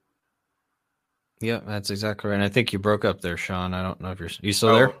 Yeah, that's exactly right. And I think you broke up there, Sean. I don't know if you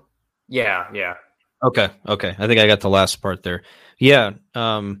still there? Yeah. Okay. I think I got the last part there. Yeah.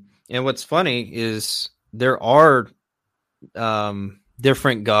 And what's funny is there are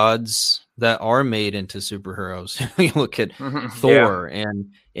different gods that are made into superheroes. You look at Thor,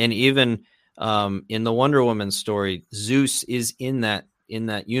 and even in the Wonder Woman story, Zeus is in that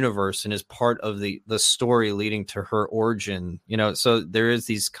universe and is part of the story leading to her origin. So there is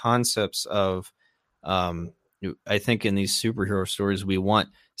these concepts of I think in these superhero stories we want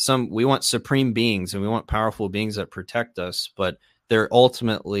supreme beings, and we want powerful beings that protect us, but they're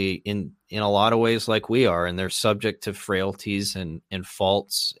ultimately in a lot of ways like we are, and they're subject to frailties and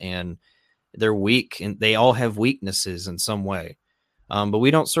faults, and they're weak, and they all have weaknesses in some way. But we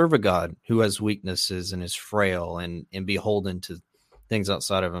don't serve a God who has weaknesses and is frail and beholden to things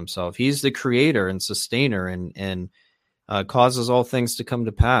outside of himself. He's the creator and sustainer and causes all things to come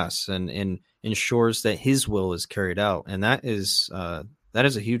to pass and ensures that his will is carried out. And that is a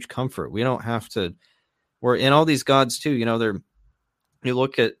huge comfort. We don't have to. We're in all these gods too. You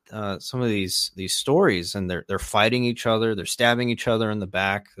look at some of these stories, and they're fighting each other. They're stabbing each other in the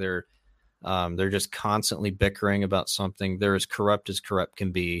back. They're just constantly bickering about something. They're as corrupt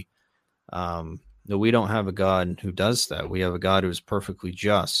can be. No, we don't have a God who does that. We have a God who is perfectly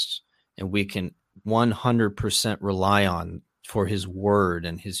just, and we can 100% rely on for his word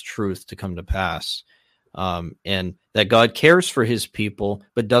and his truth to come to pass. And that God cares for his people,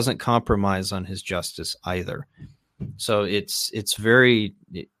 but doesn't compromise on his justice either. So it's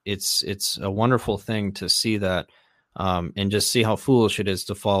a wonderful thing to see that, and just see how foolish it is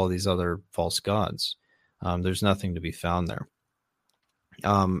to follow these other false gods. There's nothing to be found there.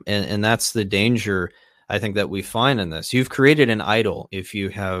 And that's the danger, I think, that we find in this. You've created an idol. If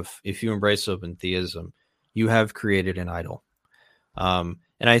you embrace open theism, you have created an idol. And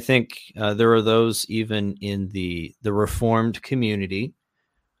I think there are those even in the Reformed community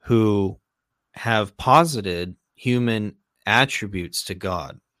who have posited human attributes to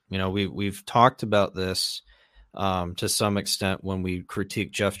God. We've talked about this to some extent when we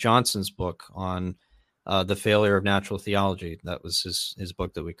critique Jeff Johnson's book on The Failure of Natural Theology. That was his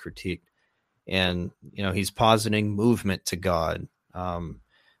book that we critiqued. And, he's positing movement to God,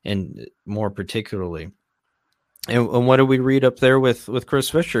 and more particularly. And what do we read up there with Chris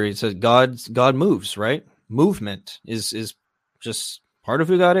Fisher? He says God moves, right? Movement is just part of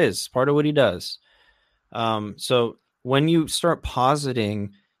who God is, part of what he does. So when you start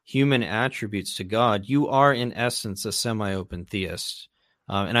positing human attributes to God, you are in essence a semi-open theist.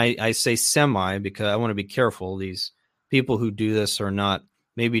 And I say semi because I want to be careful. These people who do this are not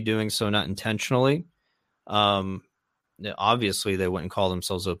maybe doing so not intentionally. Obviously, they wouldn't call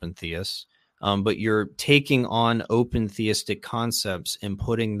themselves open theists. But you're taking on open theistic concepts and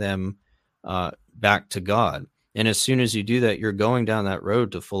putting them back to God. And as soon as you do that, you're going down that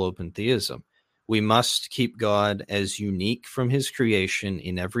road to full open theism. We must keep God as unique from his creation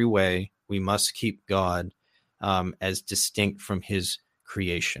in every way. We must keep God as distinct from his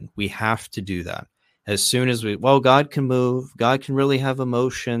creation. We have to do that. As soon as God can move, God can really have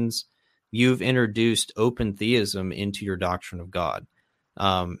emotions. You've introduced open theism into your doctrine of God.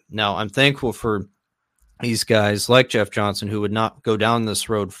 Now, I'm thankful for these guys like Jeff Johnson who would not go down this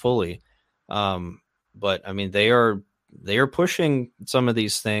road fully. But I mean, they are pushing some of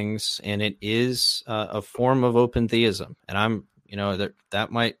these things, and it is a form of open theism. And I'm,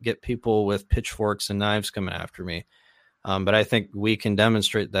 that might get people with pitchforks and knives coming after me. But I think we can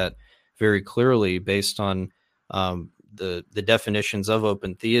demonstrate that very clearly based on the definitions of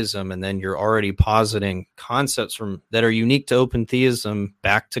open theism, and then you're already positing concepts that are unique to open theism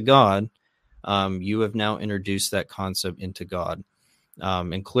back to God. You have now introduced that concept into God,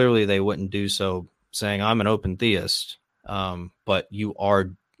 and clearly they wouldn't do so saying I'm an open theist, but you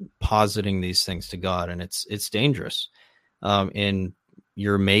are positing these things to God, and it's dangerous, and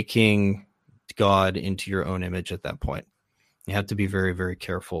you're making God into your own image at that point. You have to be very, very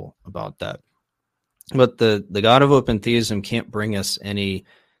careful about that. But the God of open theism can't bring us any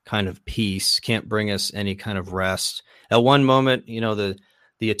kind of peace, can't bring us any kind of rest. At one moment,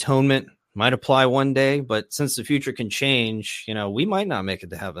 the atonement might apply one day, but since the future can change, we might not make it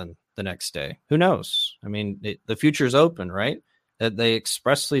to heaven the next day. Who knows? I mean, the future is open, right? That they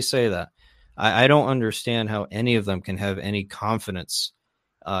expressly say that. I don't understand how any of them can have any confidence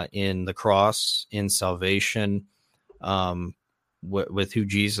in the cross, in salvation, with who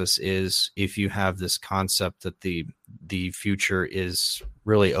Jesus is, if you have this concept that the future is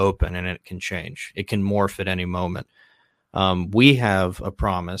really open and it can change. It can morph at any moment. We have a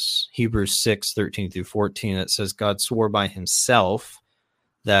promise, Hebrews 6:13-14, that says God swore by himself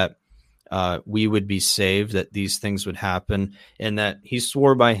that we would be saved, that these things would happen, and that he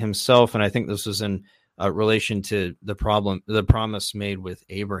swore by himself. And I think this was in relation to the promise made with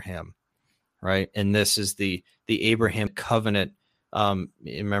Abraham, right? And this is the Abraham covenant.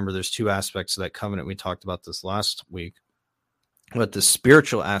 Remember, there's two aspects of that covenant. We talked about this last week, but the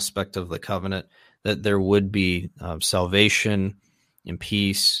spiritual aspect of the covenant, that there would be salvation and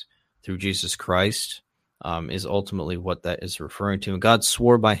peace through Jesus Christ, is ultimately what that is referring to. And God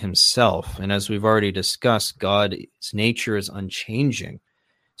swore by himself. And as we've already discussed, God's nature is unchanging.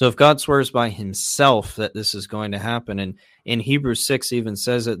 So if God swears by himself that this is going to happen, and in Hebrews 6 even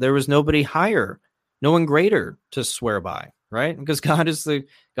says that there was nobody higher, no one greater to swear by, right? Because God is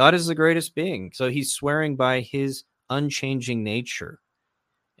the greatest being. So he's swearing by his unchanging nature.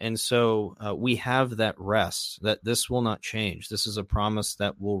 And so we have that rest, that this will not change. This is a promise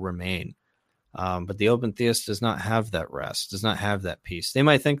that will remain. But the open theist does not have that rest, does not have that peace. They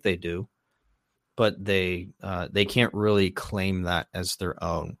might think they do, but they can't really claim that as their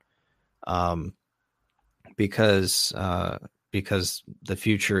own, because the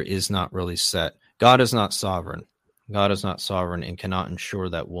future is not really set. God is not sovereign. God is not sovereign and cannot ensure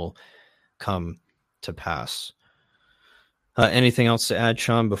that will come to pass. Anything else to add,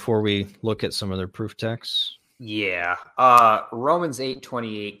 Sean, before we look at some other proof texts? Yeah. Romans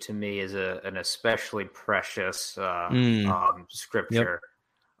 8:28 to me is an especially precious scripture,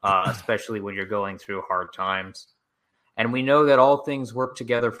 especially when you're going through hard times. And we know that all things work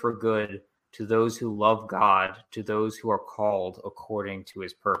together for good to those who love God, to those who are called according to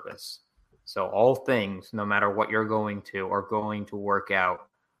his purpose. So all things, no matter what you're going to, are going to work out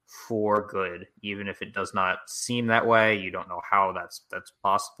for good, even if it does not seem that way. You don't know how that's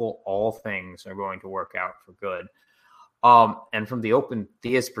possible. All things are going to work out for good. And from the open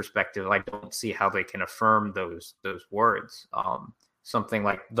theist perspective, I don't see how they can affirm those words. Something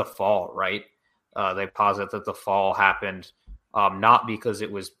like the fall, right? They posit that the fall happened not because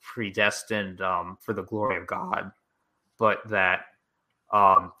it was predestined for the glory of God, but that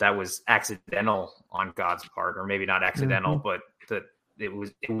that was accidental on God's part, or maybe not accidental, but that it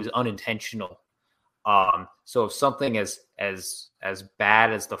was unintentional So if something as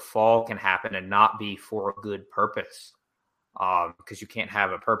bad as the fall can happen and not be for a good purpose, because you can't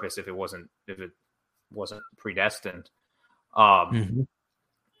have a purpose if it wasn't predestined. Mm-hmm.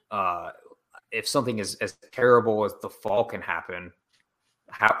 If something as terrible as the fall can happen,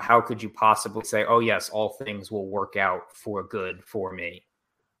 how could you possibly say, oh yes, all things will work out for good for me?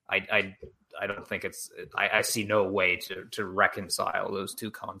 I don't think I see no way to reconcile those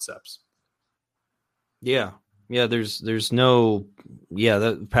two concepts. Yeah. There's no,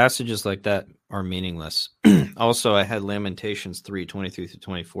 the passages like that are meaningless. Also, I had Lamentations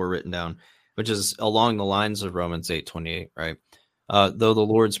 3:23-24 written down, which is along the lines of Romans 8:28, right? Though the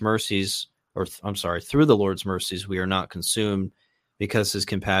Lord's mercies, through the Lord's mercies, we are not consumed, because his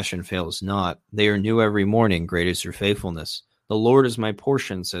compassion fails not. They are new every morning. Great is your faithfulness. The Lord is my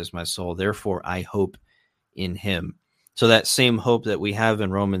portion, says my soul. Therefore, I hope in him. So that same hope that we have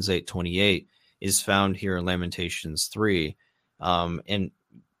in Romans 8:28 is found here in Lamentations 3. And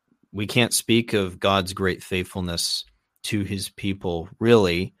we can't speak of God's great faithfulness to his people,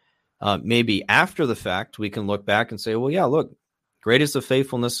 really. Maybe after the fact, we can look back and say, well, yeah, look, great is the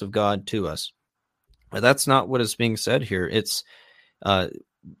faithfulness of God to us. But that's not what is being said here. It's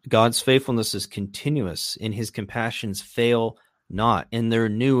God's faithfulness is continuous, and his compassions fail not, and they're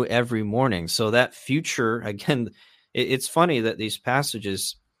new every morning. So that future, again, it's funny that these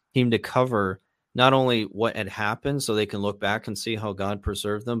passages seem to cover not only what had happened, so they can look back and see how God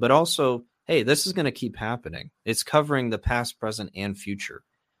preserved them, but also, hey, this is going to keep happening. It's covering the past, present, and future.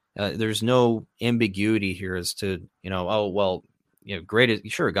 There's no ambiguity here as to, oh, well,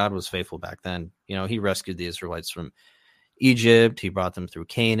 sure, God was faithful back then. He rescued the Israelites from Egypt. He brought them through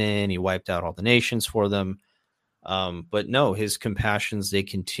Canaan. He wiped out all the nations for them. But no, his compassions, they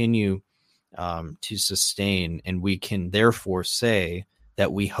continue to sustain, and we can therefore say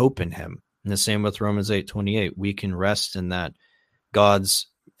that we hope in him. And the same with Romans 8:28. We can rest in that God's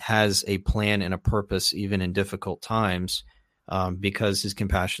has a plan and a purpose even in difficult times, because his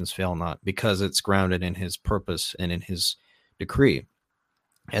compassions fail not, because it's grounded in his purpose and in his decree.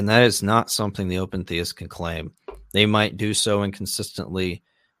 And that is not something the open theists can claim. They might do so inconsistently,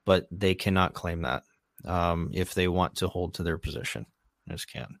 but they cannot claim that if they want to hold to their position. They just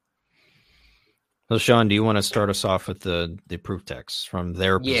can't. So, Sean, do you want to start us off with the proof texts from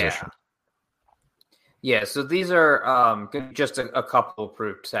their position? Yeah, so these are just a couple of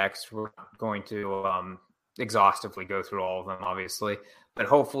proof texts. We're not going to exhaustively go through all of them, obviously, but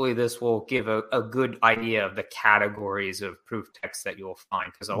hopefully this will give a good idea of the categories of proof texts that you'll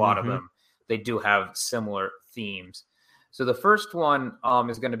find, because a lot of them, they do have similar themes. So the first one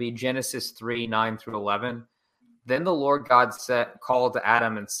is going to be Genesis 3:9-11. Then the Lord God called to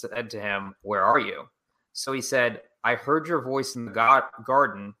Adam and said to him, "Where are you?" So he said, "I heard your voice in the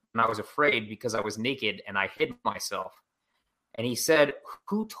garden, and I was afraid because I was naked, and I hid myself." And he said,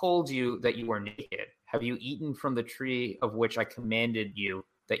 "Who told you that you were naked? Have you eaten from the tree of which I commanded you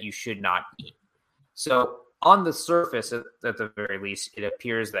that you should not eat?" So on the surface, at the very least, it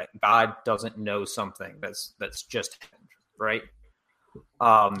appears that God doesn't know something that's just happened, right?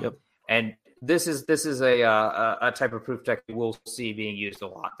 Yep. And this is a type of proof text we'll see being used a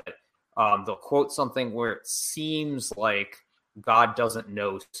lot. That they'll quote something where it seems like God doesn't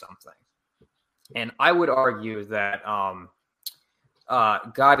know something, and I would argue that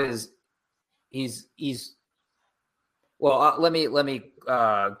God is he's well. Let me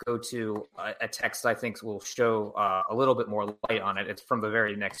go to a text I think will show a little bit more light on it. It's from the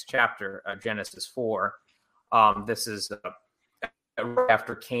very next chapter, Genesis 4. This is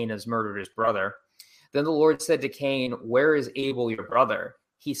after Cain has murdered his brother. Then the Lord said to Cain, "Where is Abel, your brother?"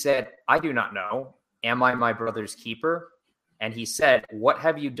 He said, "I do not know. Am I my brother's keeper?" And he said, "What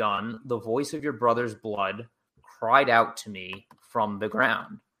have you done? The voice of your brother's blood cried out to me from the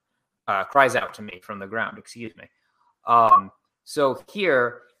ground." Cries out to me from the ground, excuse me. So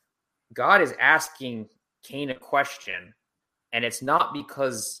here, God is asking Cain a question, and it's not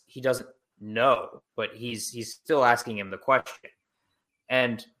because he doesn't know, but he's still asking him the question.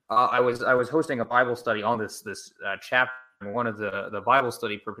 And I was hosting a Bible study on this chapter, and one of the Bible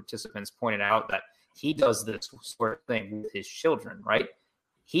study participants pointed out that he does this sort of thing with his children, right?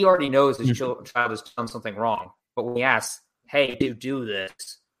 He already knows his child has done something wrong, but when he asks, "Hey, do you do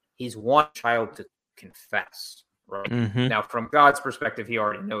this?" he's want child to confess, right? Now, from God's perspective, he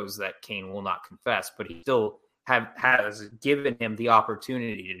already knows that Cain will not confess, but he still has given him the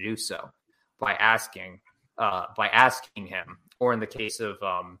opportunity to do so by asking him, or in the case of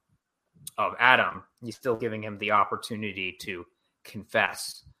Adam, he's still giving him the opportunity to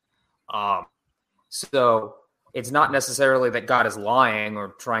confess. So it's not necessarily that God is lying or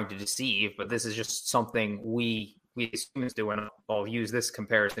trying to deceive, but this is just something we as humans do, and I'll use this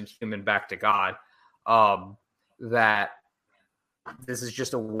comparison, human back to God, that this is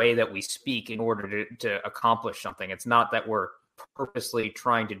just a way that we speak in order to accomplish something. It's not that we're purposely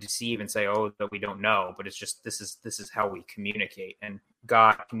trying to deceive and say, oh, that we don't know, but it's just this is how we communicate. And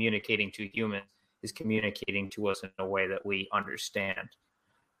God communicating to humans is communicating to us in a way that we understand.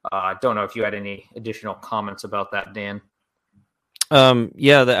 I don't know if you had any additional comments about that, Dan.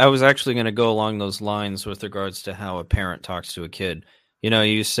 I was actually going to go along those lines with regards to how a parent talks to a kid.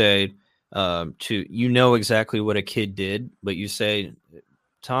 You say you know exactly what a kid did, but you say,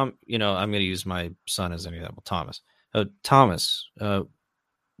 Tom, I'm going to use my son as an example, Thomas. Thomas,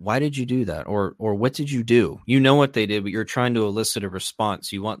 why did you do that? Or what did you do? You know what they did, but you're trying to elicit a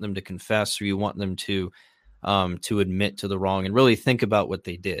response. You want them to confess, or you want them to admit to the wrong and really think about what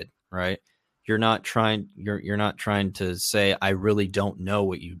they did, right? You're not trying to say, I really don't know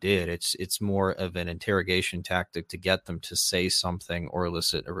what you did. It's more of an interrogation tactic to get them to say something or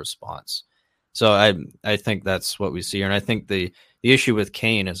elicit a response. So I think that's what we see here. And I think the issue with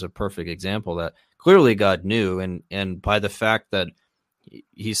Cain is a perfect example that clearly God knew, and by the fact that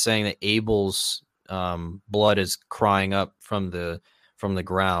he's saying that Abel's blood is crying up from the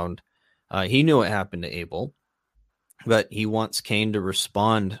ground, he knew what happened to Abel, but he wants Cain to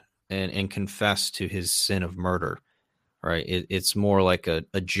respond and confess to his sin of murder, right? It's more like a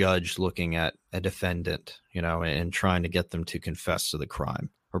judge looking at a defendant, and trying to get them to confess to the crime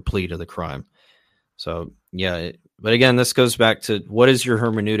or plead to the crime. So, yeah, but again, this goes back to what is your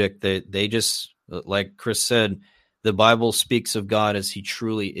hermeneutic? They just, like Chris said, the Bible speaks of God as he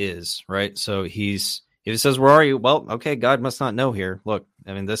truly is, right? So if he says, where are you? Well, okay, God must not know here. Look,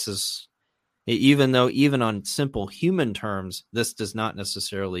 I mean, this is, even on simple human terms, this does not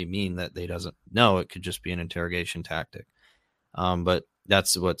necessarily mean that they doesn't know. It could just be an interrogation tactic. But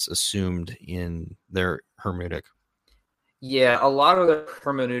that's what's assumed in their hermeneutic. Yeah, a lot of the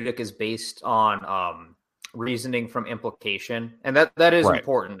hermeneutic is based on reasoning from implication, and that is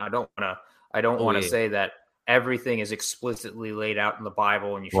important. I don't want to say that everything is explicitly laid out in the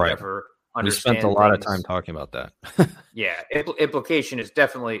Bible, and you should never understand. We spent a lot of time talking about that. Yeah, implication is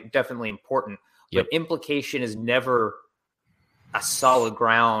definitely important, but implication is never a solid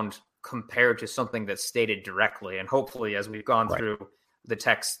ground compared to something that's stated directly. And hopefully, as we've gone through the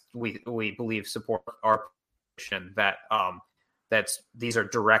text, we believe support our position that these are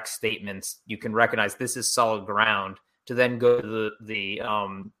direct statements. You can recognize this is solid ground to then go to the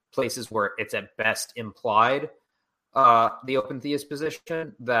places where it's at best implied. The open theist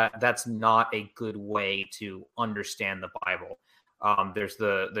position, that's not a good way to understand the Bible. There's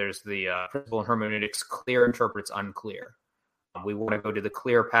the principle in hermeneutics: clear interprets unclear. We want to go to the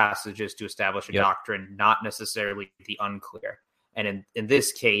clear passages to establish a doctrine, not necessarily the unclear. And in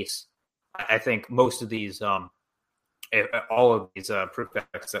this case, I think most of these, all of these proof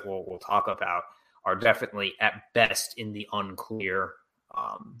texts that we'll talk about are definitely at best in the unclear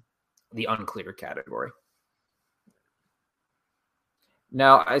category.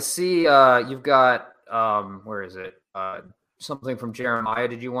 Now, I see you've got, where is it? Something from Jeremiah.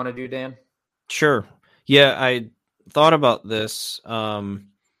 Did you want to do, Dan? Sure. Yeah, I thought about this.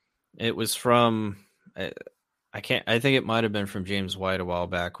 It was from, I think it might have been from James White a while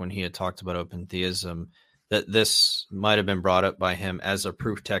back when he had talked about open theism, that this might have been brought up by him as a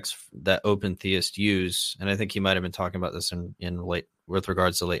proof text that open theists use. And I think he might have been talking about this with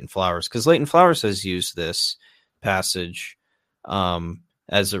regards to Leighton Flowers, because Leighton Flowers has used this passage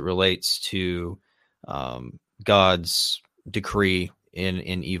as it relates to God's decree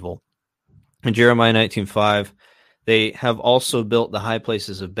in evil. In Jeremiah 19:5, they have also built the high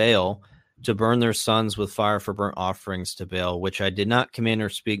places of Baal to burn their sons with fire for burnt offerings to Baal, which I did not command or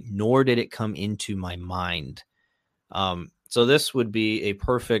speak, nor did it come into my mind. So this would be a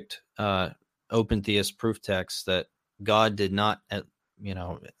perfect open theist proof text that God did not,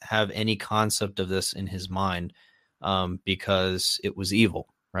 have any concept of this in his mind, because it was evil,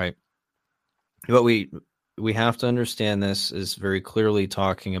 right? But we have to understand this is very clearly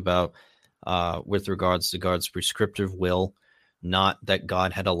talking about with regards to God's prescriptive will, not that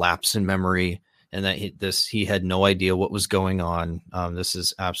God had a lapse in memory and that he had no idea what was going on. This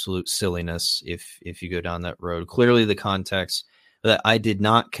is absolute silliness if you go down that road. Clearly the context that I did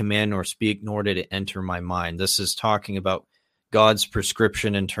not command nor speak, nor did it enter my mind. This is talking about God's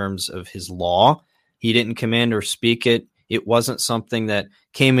prescription in terms of his law. He didn't command or speak it. It wasn't something that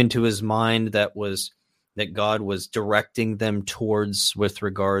came into his mind that God was directing them towards with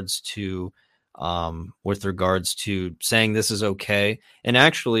regards to with regards to saying this is okay. And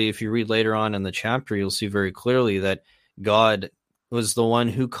actually, if you read later on in the chapter, you'll see very clearly that God was the one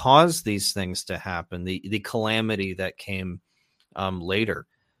who caused these things to happen, the calamity that came later.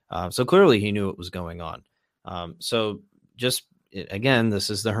 So clearly he knew what was going on. So just again, this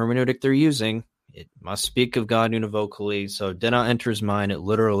is the hermeneutic they're using. It must speak of God univocally. So it did not enter his mind. It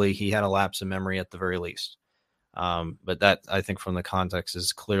literally, he had a lapse of memory at the very least. But that, I think, from the context,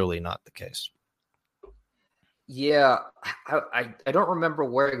 is clearly not the case. Yeah, I don't remember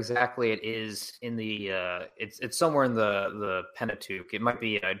where exactly it is in the it's somewhere in the Pentateuch. It might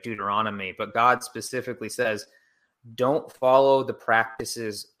be Deuteronomy, but God specifically says, "Don't follow the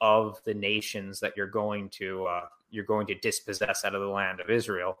practices of the nations that you're going to dispossess out of the land of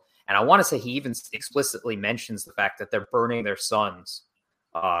Israel." And I want to say he even explicitly mentions the fact that they're burning their sons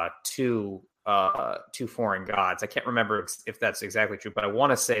to foreign gods. I can't remember if that's exactly true, but I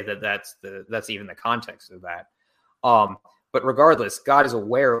want to say that that's even the context of that. But regardless, God is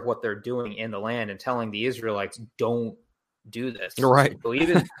aware of what they're doing in the land and telling the Israelites, don't do this. Right. So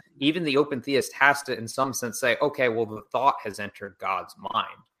even the open theist has to, in some sense, say, okay, well, the thought has entered God's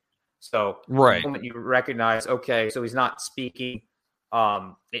mind. So right. the moment you recognize, okay, so he's not speaking,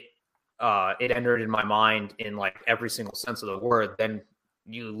 it entered in my mind in like every single sense of the word, then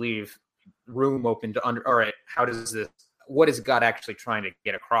you leave room open to all right, what is God actually trying to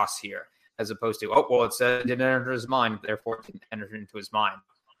get across here? As opposed to, oh, well, it said it didn't enter his mind, therefore it didn't enter into his mind.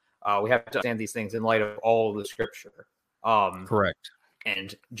 We have to understand these things in light of all of the scripture. Correct.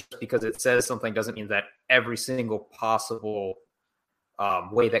 And just because it says something doesn't mean that every single possible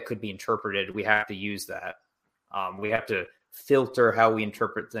way that could be interpreted, we have to use that. We have to filter how we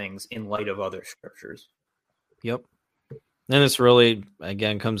interpret things in light of other scriptures. Yep. And this really,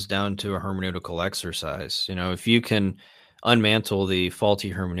 again, comes down to a hermeneutical exercise. If you can unmantle the faulty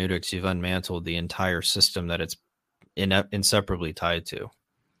hermeneutics, you've unmantled the entire system that it's inseparably tied to.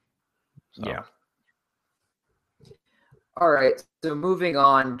 So. Yeah. All right. So moving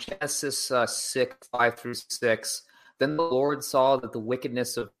on, Genesis 6:5-6. Then the Lord saw that the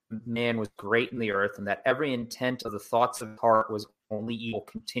wickedness of man was great in the earth, and that every intent of the thoughts of his heart was only evil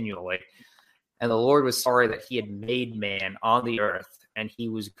continually. And the Lord was sorry that he had made man on the earth, and he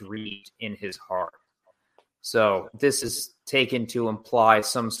was grieved in his heart. So this is taken to imply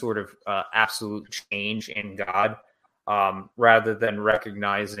some sort of absolute change in God, rather than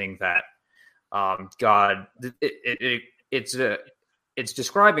recognizing that God, it's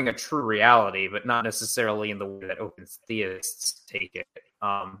describing a true reality, but not necessarily in the way that open theists take it,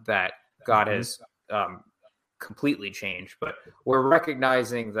 that God has completely changed. But we're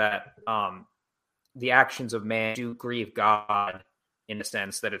recognizing that the actions of man do grieve God, in a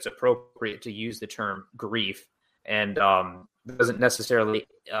sense that it's appropriate to use the term grief, and doesn't necessarily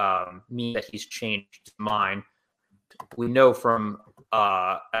mean that he's changed his mind. We know from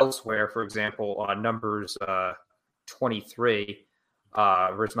elsewhere, for example, Numbers 23,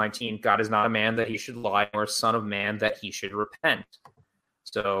 verse 19, God is not a man that he should lie, nor a son of man that he should repent.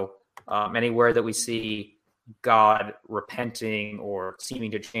 So anywhere that we see God repenting or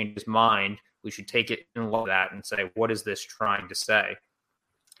seeming to change his mind, we should take it in light of that and say, what is this trying to say?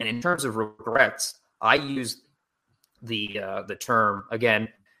 And in terms of regrets, I use the term, again,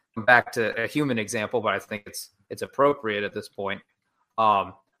 back to a human example, but I think it's appropriate at this point.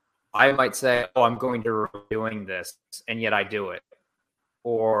 I might say, oh, I'm going to regret doing this, and yet I do it.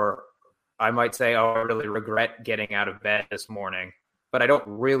 Or I might say, oh, I really regret getting out of bed this morning, but I don't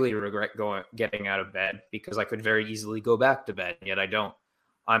really regret getting out of bed because I could very easily go back to bed, and yet I don't.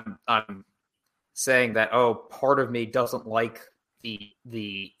 I'm saying that, oh, part of me doesn't like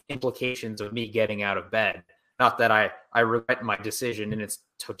the implications of me getting out of bed. Not that I regret my decision in its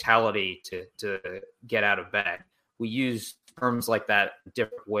totality to get out of bed. We use terms like that in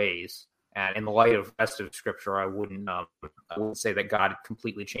different ways. And in the light of the rest of Scripture, I wouldn't say that God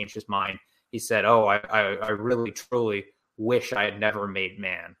completely changed his mind. He said, oh, I really, truly wish I had never made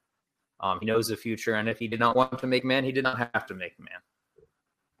man. He knows the future, and if he did not want to make man, he did not have to make man.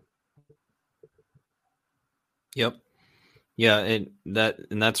 Yep. Yeah, and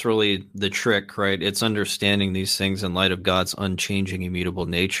that's really the trick, right? It's understanding these things in light of God's unchanging, immutable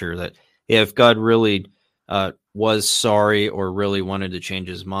nature. That if God really was sorry or really wanted to change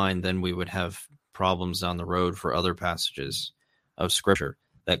his mind, then we would have problems down the road for other passages of Scripture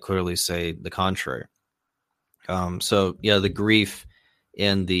that clearly say the contrary. So, yeah, the grief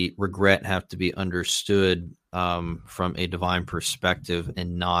and the regret have to be understood from a divine perspective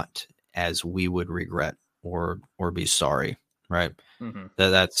and not as we would regret or be sorry, right? Mm-hmm.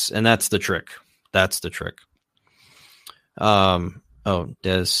 That's the trick. That's the trick. Oh,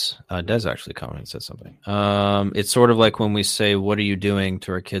 Des actually commented and said something. It's sort of like when we say, "What are you doing?"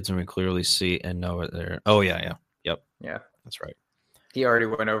 to our kids, and we clearly see and know it there. Oh yeah, yep, that's right. He already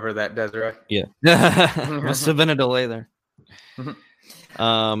went over that, Desiree. Yeah, must have been a delay there.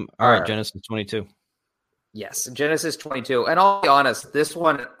 All right, Genesis 22. Yes, Genesis 22, and I'll be honest, this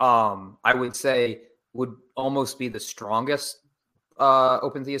one, I would say, would almost be the strongest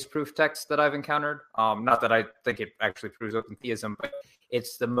open theist proof text that I've encountered. Not that I think it actually proves open theism, but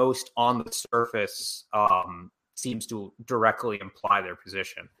it's the most on the surface, seems to directly imply their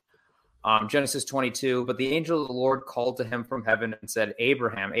position. Genesis 22, but the angel of the Lord called to him from heaven and said,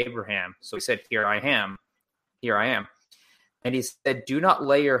 Abraham, Abraham. So he said, here I am. And he said, do not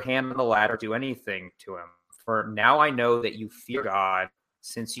lay your hand on the lad or do anything to him. For now I know that you fear God,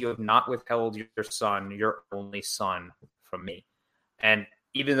 since you have not withheld your son, your only son, from me. And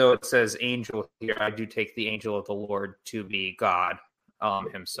even though it says angel here, I do take the angel of the Lord to be God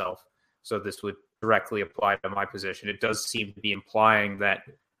himself. So this would directly apply to my position. It does seem to be implying that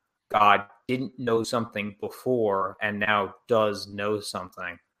God didn't know something before and now does know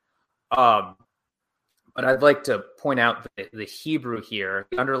something. But I'd like to point out that the Hebrew here,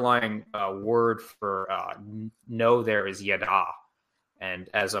 the underlying word for know there is yada. And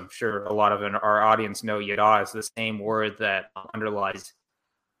as I'm sure a lot of our audience know, yada is the same word that underlies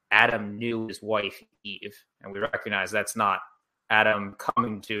Adam knew his wife Eve. And we recognize that's not Adam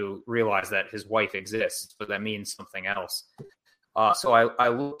coming to realize that his wife exists, but that means something else. So I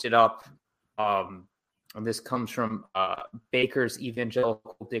looked it up, and this comes from Baker's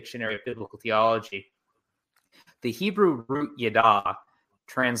Evangelical Dictionary of Biblical Theology. The Hebrew root yada,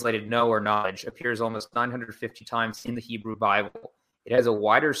 translated know or knowledge, appears almost 950 times in the Hebrew Bible. It has a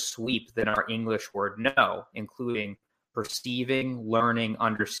wider sweep than our English word know, including perceiving, learning,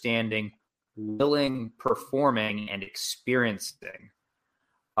 understanding, willing, performing, and experiencing.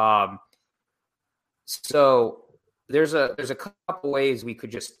 So there's a couple ways we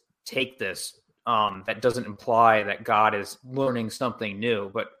could just take this that doesn't imply that God is learning something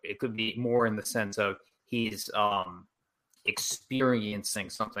new, but it could be more in the sense of he's experiencing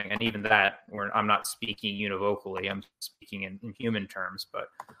something. And even that, I'm not speaking univocally, I'm speaking in human terms, but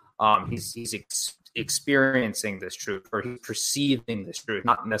he's experiencing this truth, or he's perceiving this truth,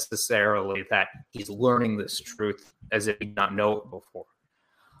 not necessarily that he's learning this truth as if he did not know it before.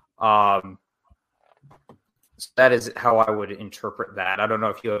 So that is how I would interpret that. I don't know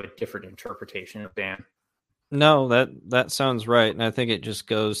if you have a different interpretation of Dan. No, that sounds right. And I think it just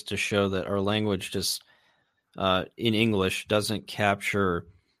goes to show that our language just in English doesn't capture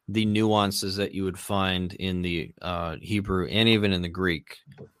the nuances that you would find in the Hebrew and even in the Greek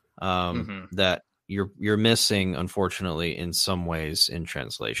that you're missing, unfortunately, in some ways in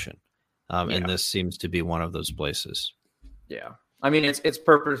translation. And this seems to be one of those places. Yeah. I mean, it's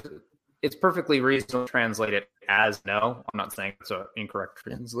perfectly reasonable to translate it as no. I'm not saying it's an incorrect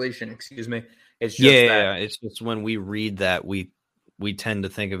translation, excuse me. It's just it's just when we read that, we tend to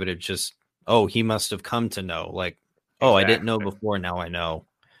think of it as just, oh, he must have come to know. Like, oh, exactly. I didn't know before, now I know.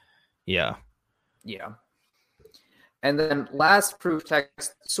 Yeah. Yeah. And then last proof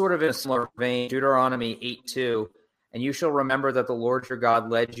text, sort of in a similar vein, Deuteronomy 8:2, and you shall remember that the Lord your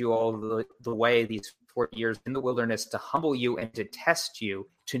God led you all the way these 40 years in the wilderness to humble you and to test you,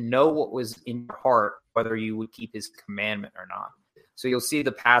 to know what was in your heart, whether you would keep his commandment or not. So you'll see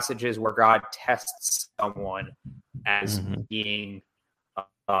the passages where God tests someone as being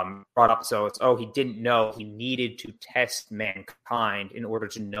brought up. So it's, he didn't know. He needed to test mankind in order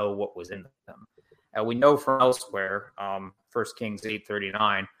to know what was in them. And we know from elsewhere, 1 Kings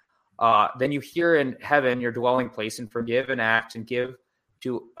 8:39, then you hear in heaven your dwelling place and forgive and act and give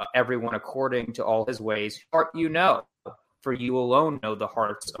to everyone according to all his ways. Heart you know, for you alone know the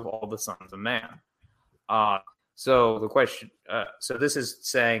hearts of all the sons of man. So the question, so this is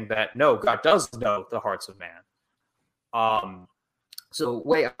saying that no, God does know the hearts of man. So the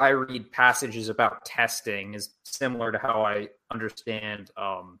way I read passages about testing is similar to how I understand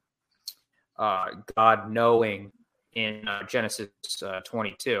God knowing in Genesis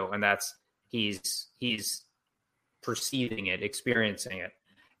 22, and that's he's perceiving it, experiencing it,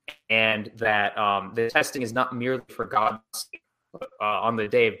 and that the testing is not merely for God's sake. On the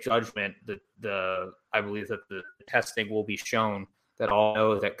day of judgment, I believe that the testing will be shown that all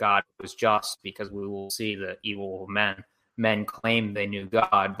know that God was just, because we will see the evil of men. Men claim they knew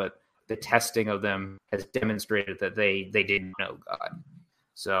God, but the testing of them has demonstrated that they didn't know God.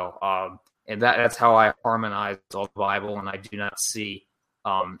 So, and that's how I harmonize all the Bible, and I do not see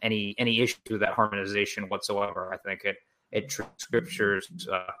any issue with that harmonization whatsoever. I think it treats scriptures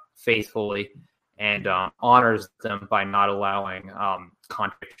faithfully, and honors them by not allowing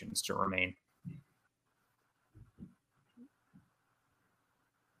contradictions to remain.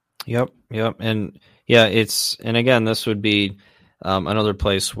 Yep. And yeah, and again, this would be another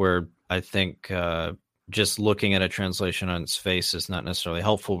place where I think just looking at a translation on its face is not necessarily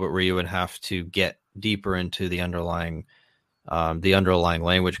helpful, but where you would have to get deeper into the underlying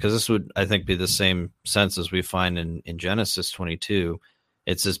language, because this would, I think, be the same sense as we find in Genesis 22.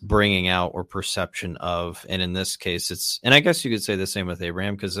 It's this bringing out or perception of, and in this case, and I guess you could say the same with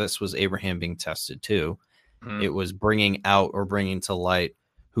Abraham, because this was Abraham being tested too. Mm-hmm. It was bringing out or bringing to light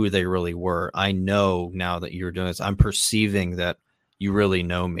who they really were. I know now that you're doing this. I'm perceiving that you really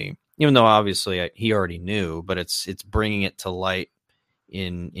know me, even though obviously he already knew. But it's bringing it to light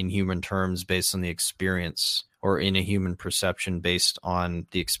in human terms based on the experience, or in a human perception based on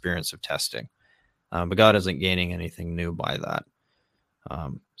the experience of testing. But God isn't gaining anything new by that.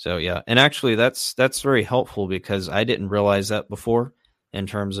 So yeah, and actually that's very helpful, because I didn't realize that before in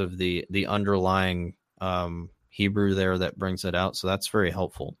terms of the underlying Hebrew there that brings it out. So that's very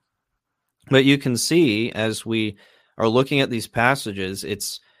helpful. But you can see, as we are looking at these passages,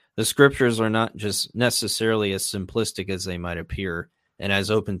 the scriptures are not just necessarily as simplistic as they might appear, and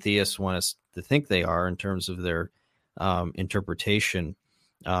as open theists want us to think they are in terms of their interpretation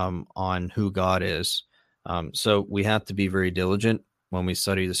on who God is. So we have to be very diligent when we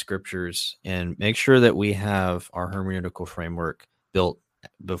study the scriptures and make sure that we have our hermeneutical framework built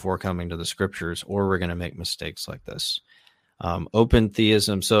before coming to the scriptures, or we're going to make mistakes like this. Open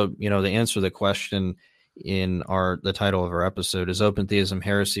theism. So, the answer to the question in the title of our episode is open theism,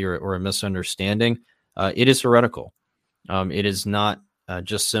 heresy, or a misunderstanding. It is heretical. It is not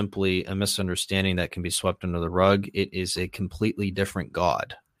just simply a misunderstanding that can be swept under the rug. It is a completely different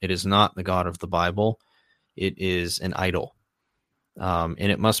God. It is not the God of the Bible. It is an idol. And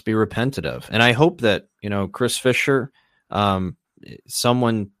it must be repented of. And I hope that, Chris Fisher,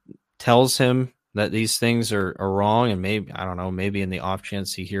 someone tells him that these things are wrong, and maybe in the off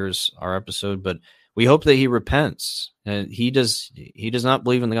chance he hears our episode, but we hope that he repents. And he does not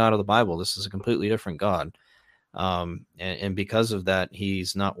believe in the God of the Bible. This is a completely different God. And because of that,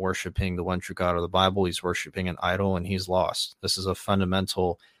 he's not worshiping the one true God of the Bible. He's worshiping an idol, and he's lost. This is a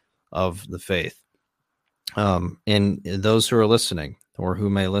fundamental of the faith. And those who are listening, or who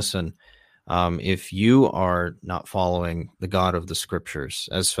may listen, if you are not following the God of the scriptures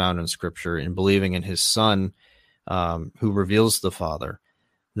as found in scripture and believing in his Son, who reveals the Father,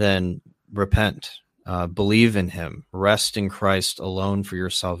 then repent, believe in him, rest in Christ alone for your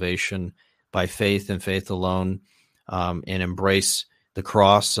salvation by faith and faith alone, and embrace the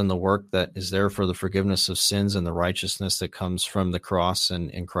cross and the work that is there for the forgiveness of sins and the righteousness that comes from the cross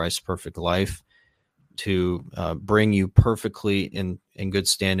and in Christ's perfect life to bring you perfectly in good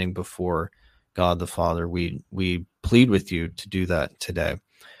standing before God the Father. We plead with you to do that today.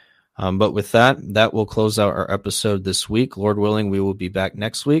 But with that will close out our episode this week. Lord willing, we will be back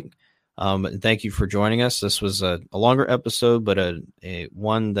next week. Thank you for joining us. This was a longer episode, but a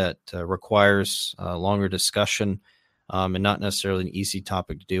one that requires a longer discussion and not necessarily an easy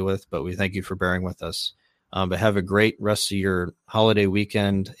topic to deal with, but we thank you for bearing with us. But have a great rest of your holiday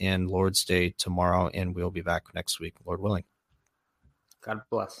weekend and Lord's Day tomorrow, and we'll be back next week, Lord willing. God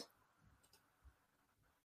bless.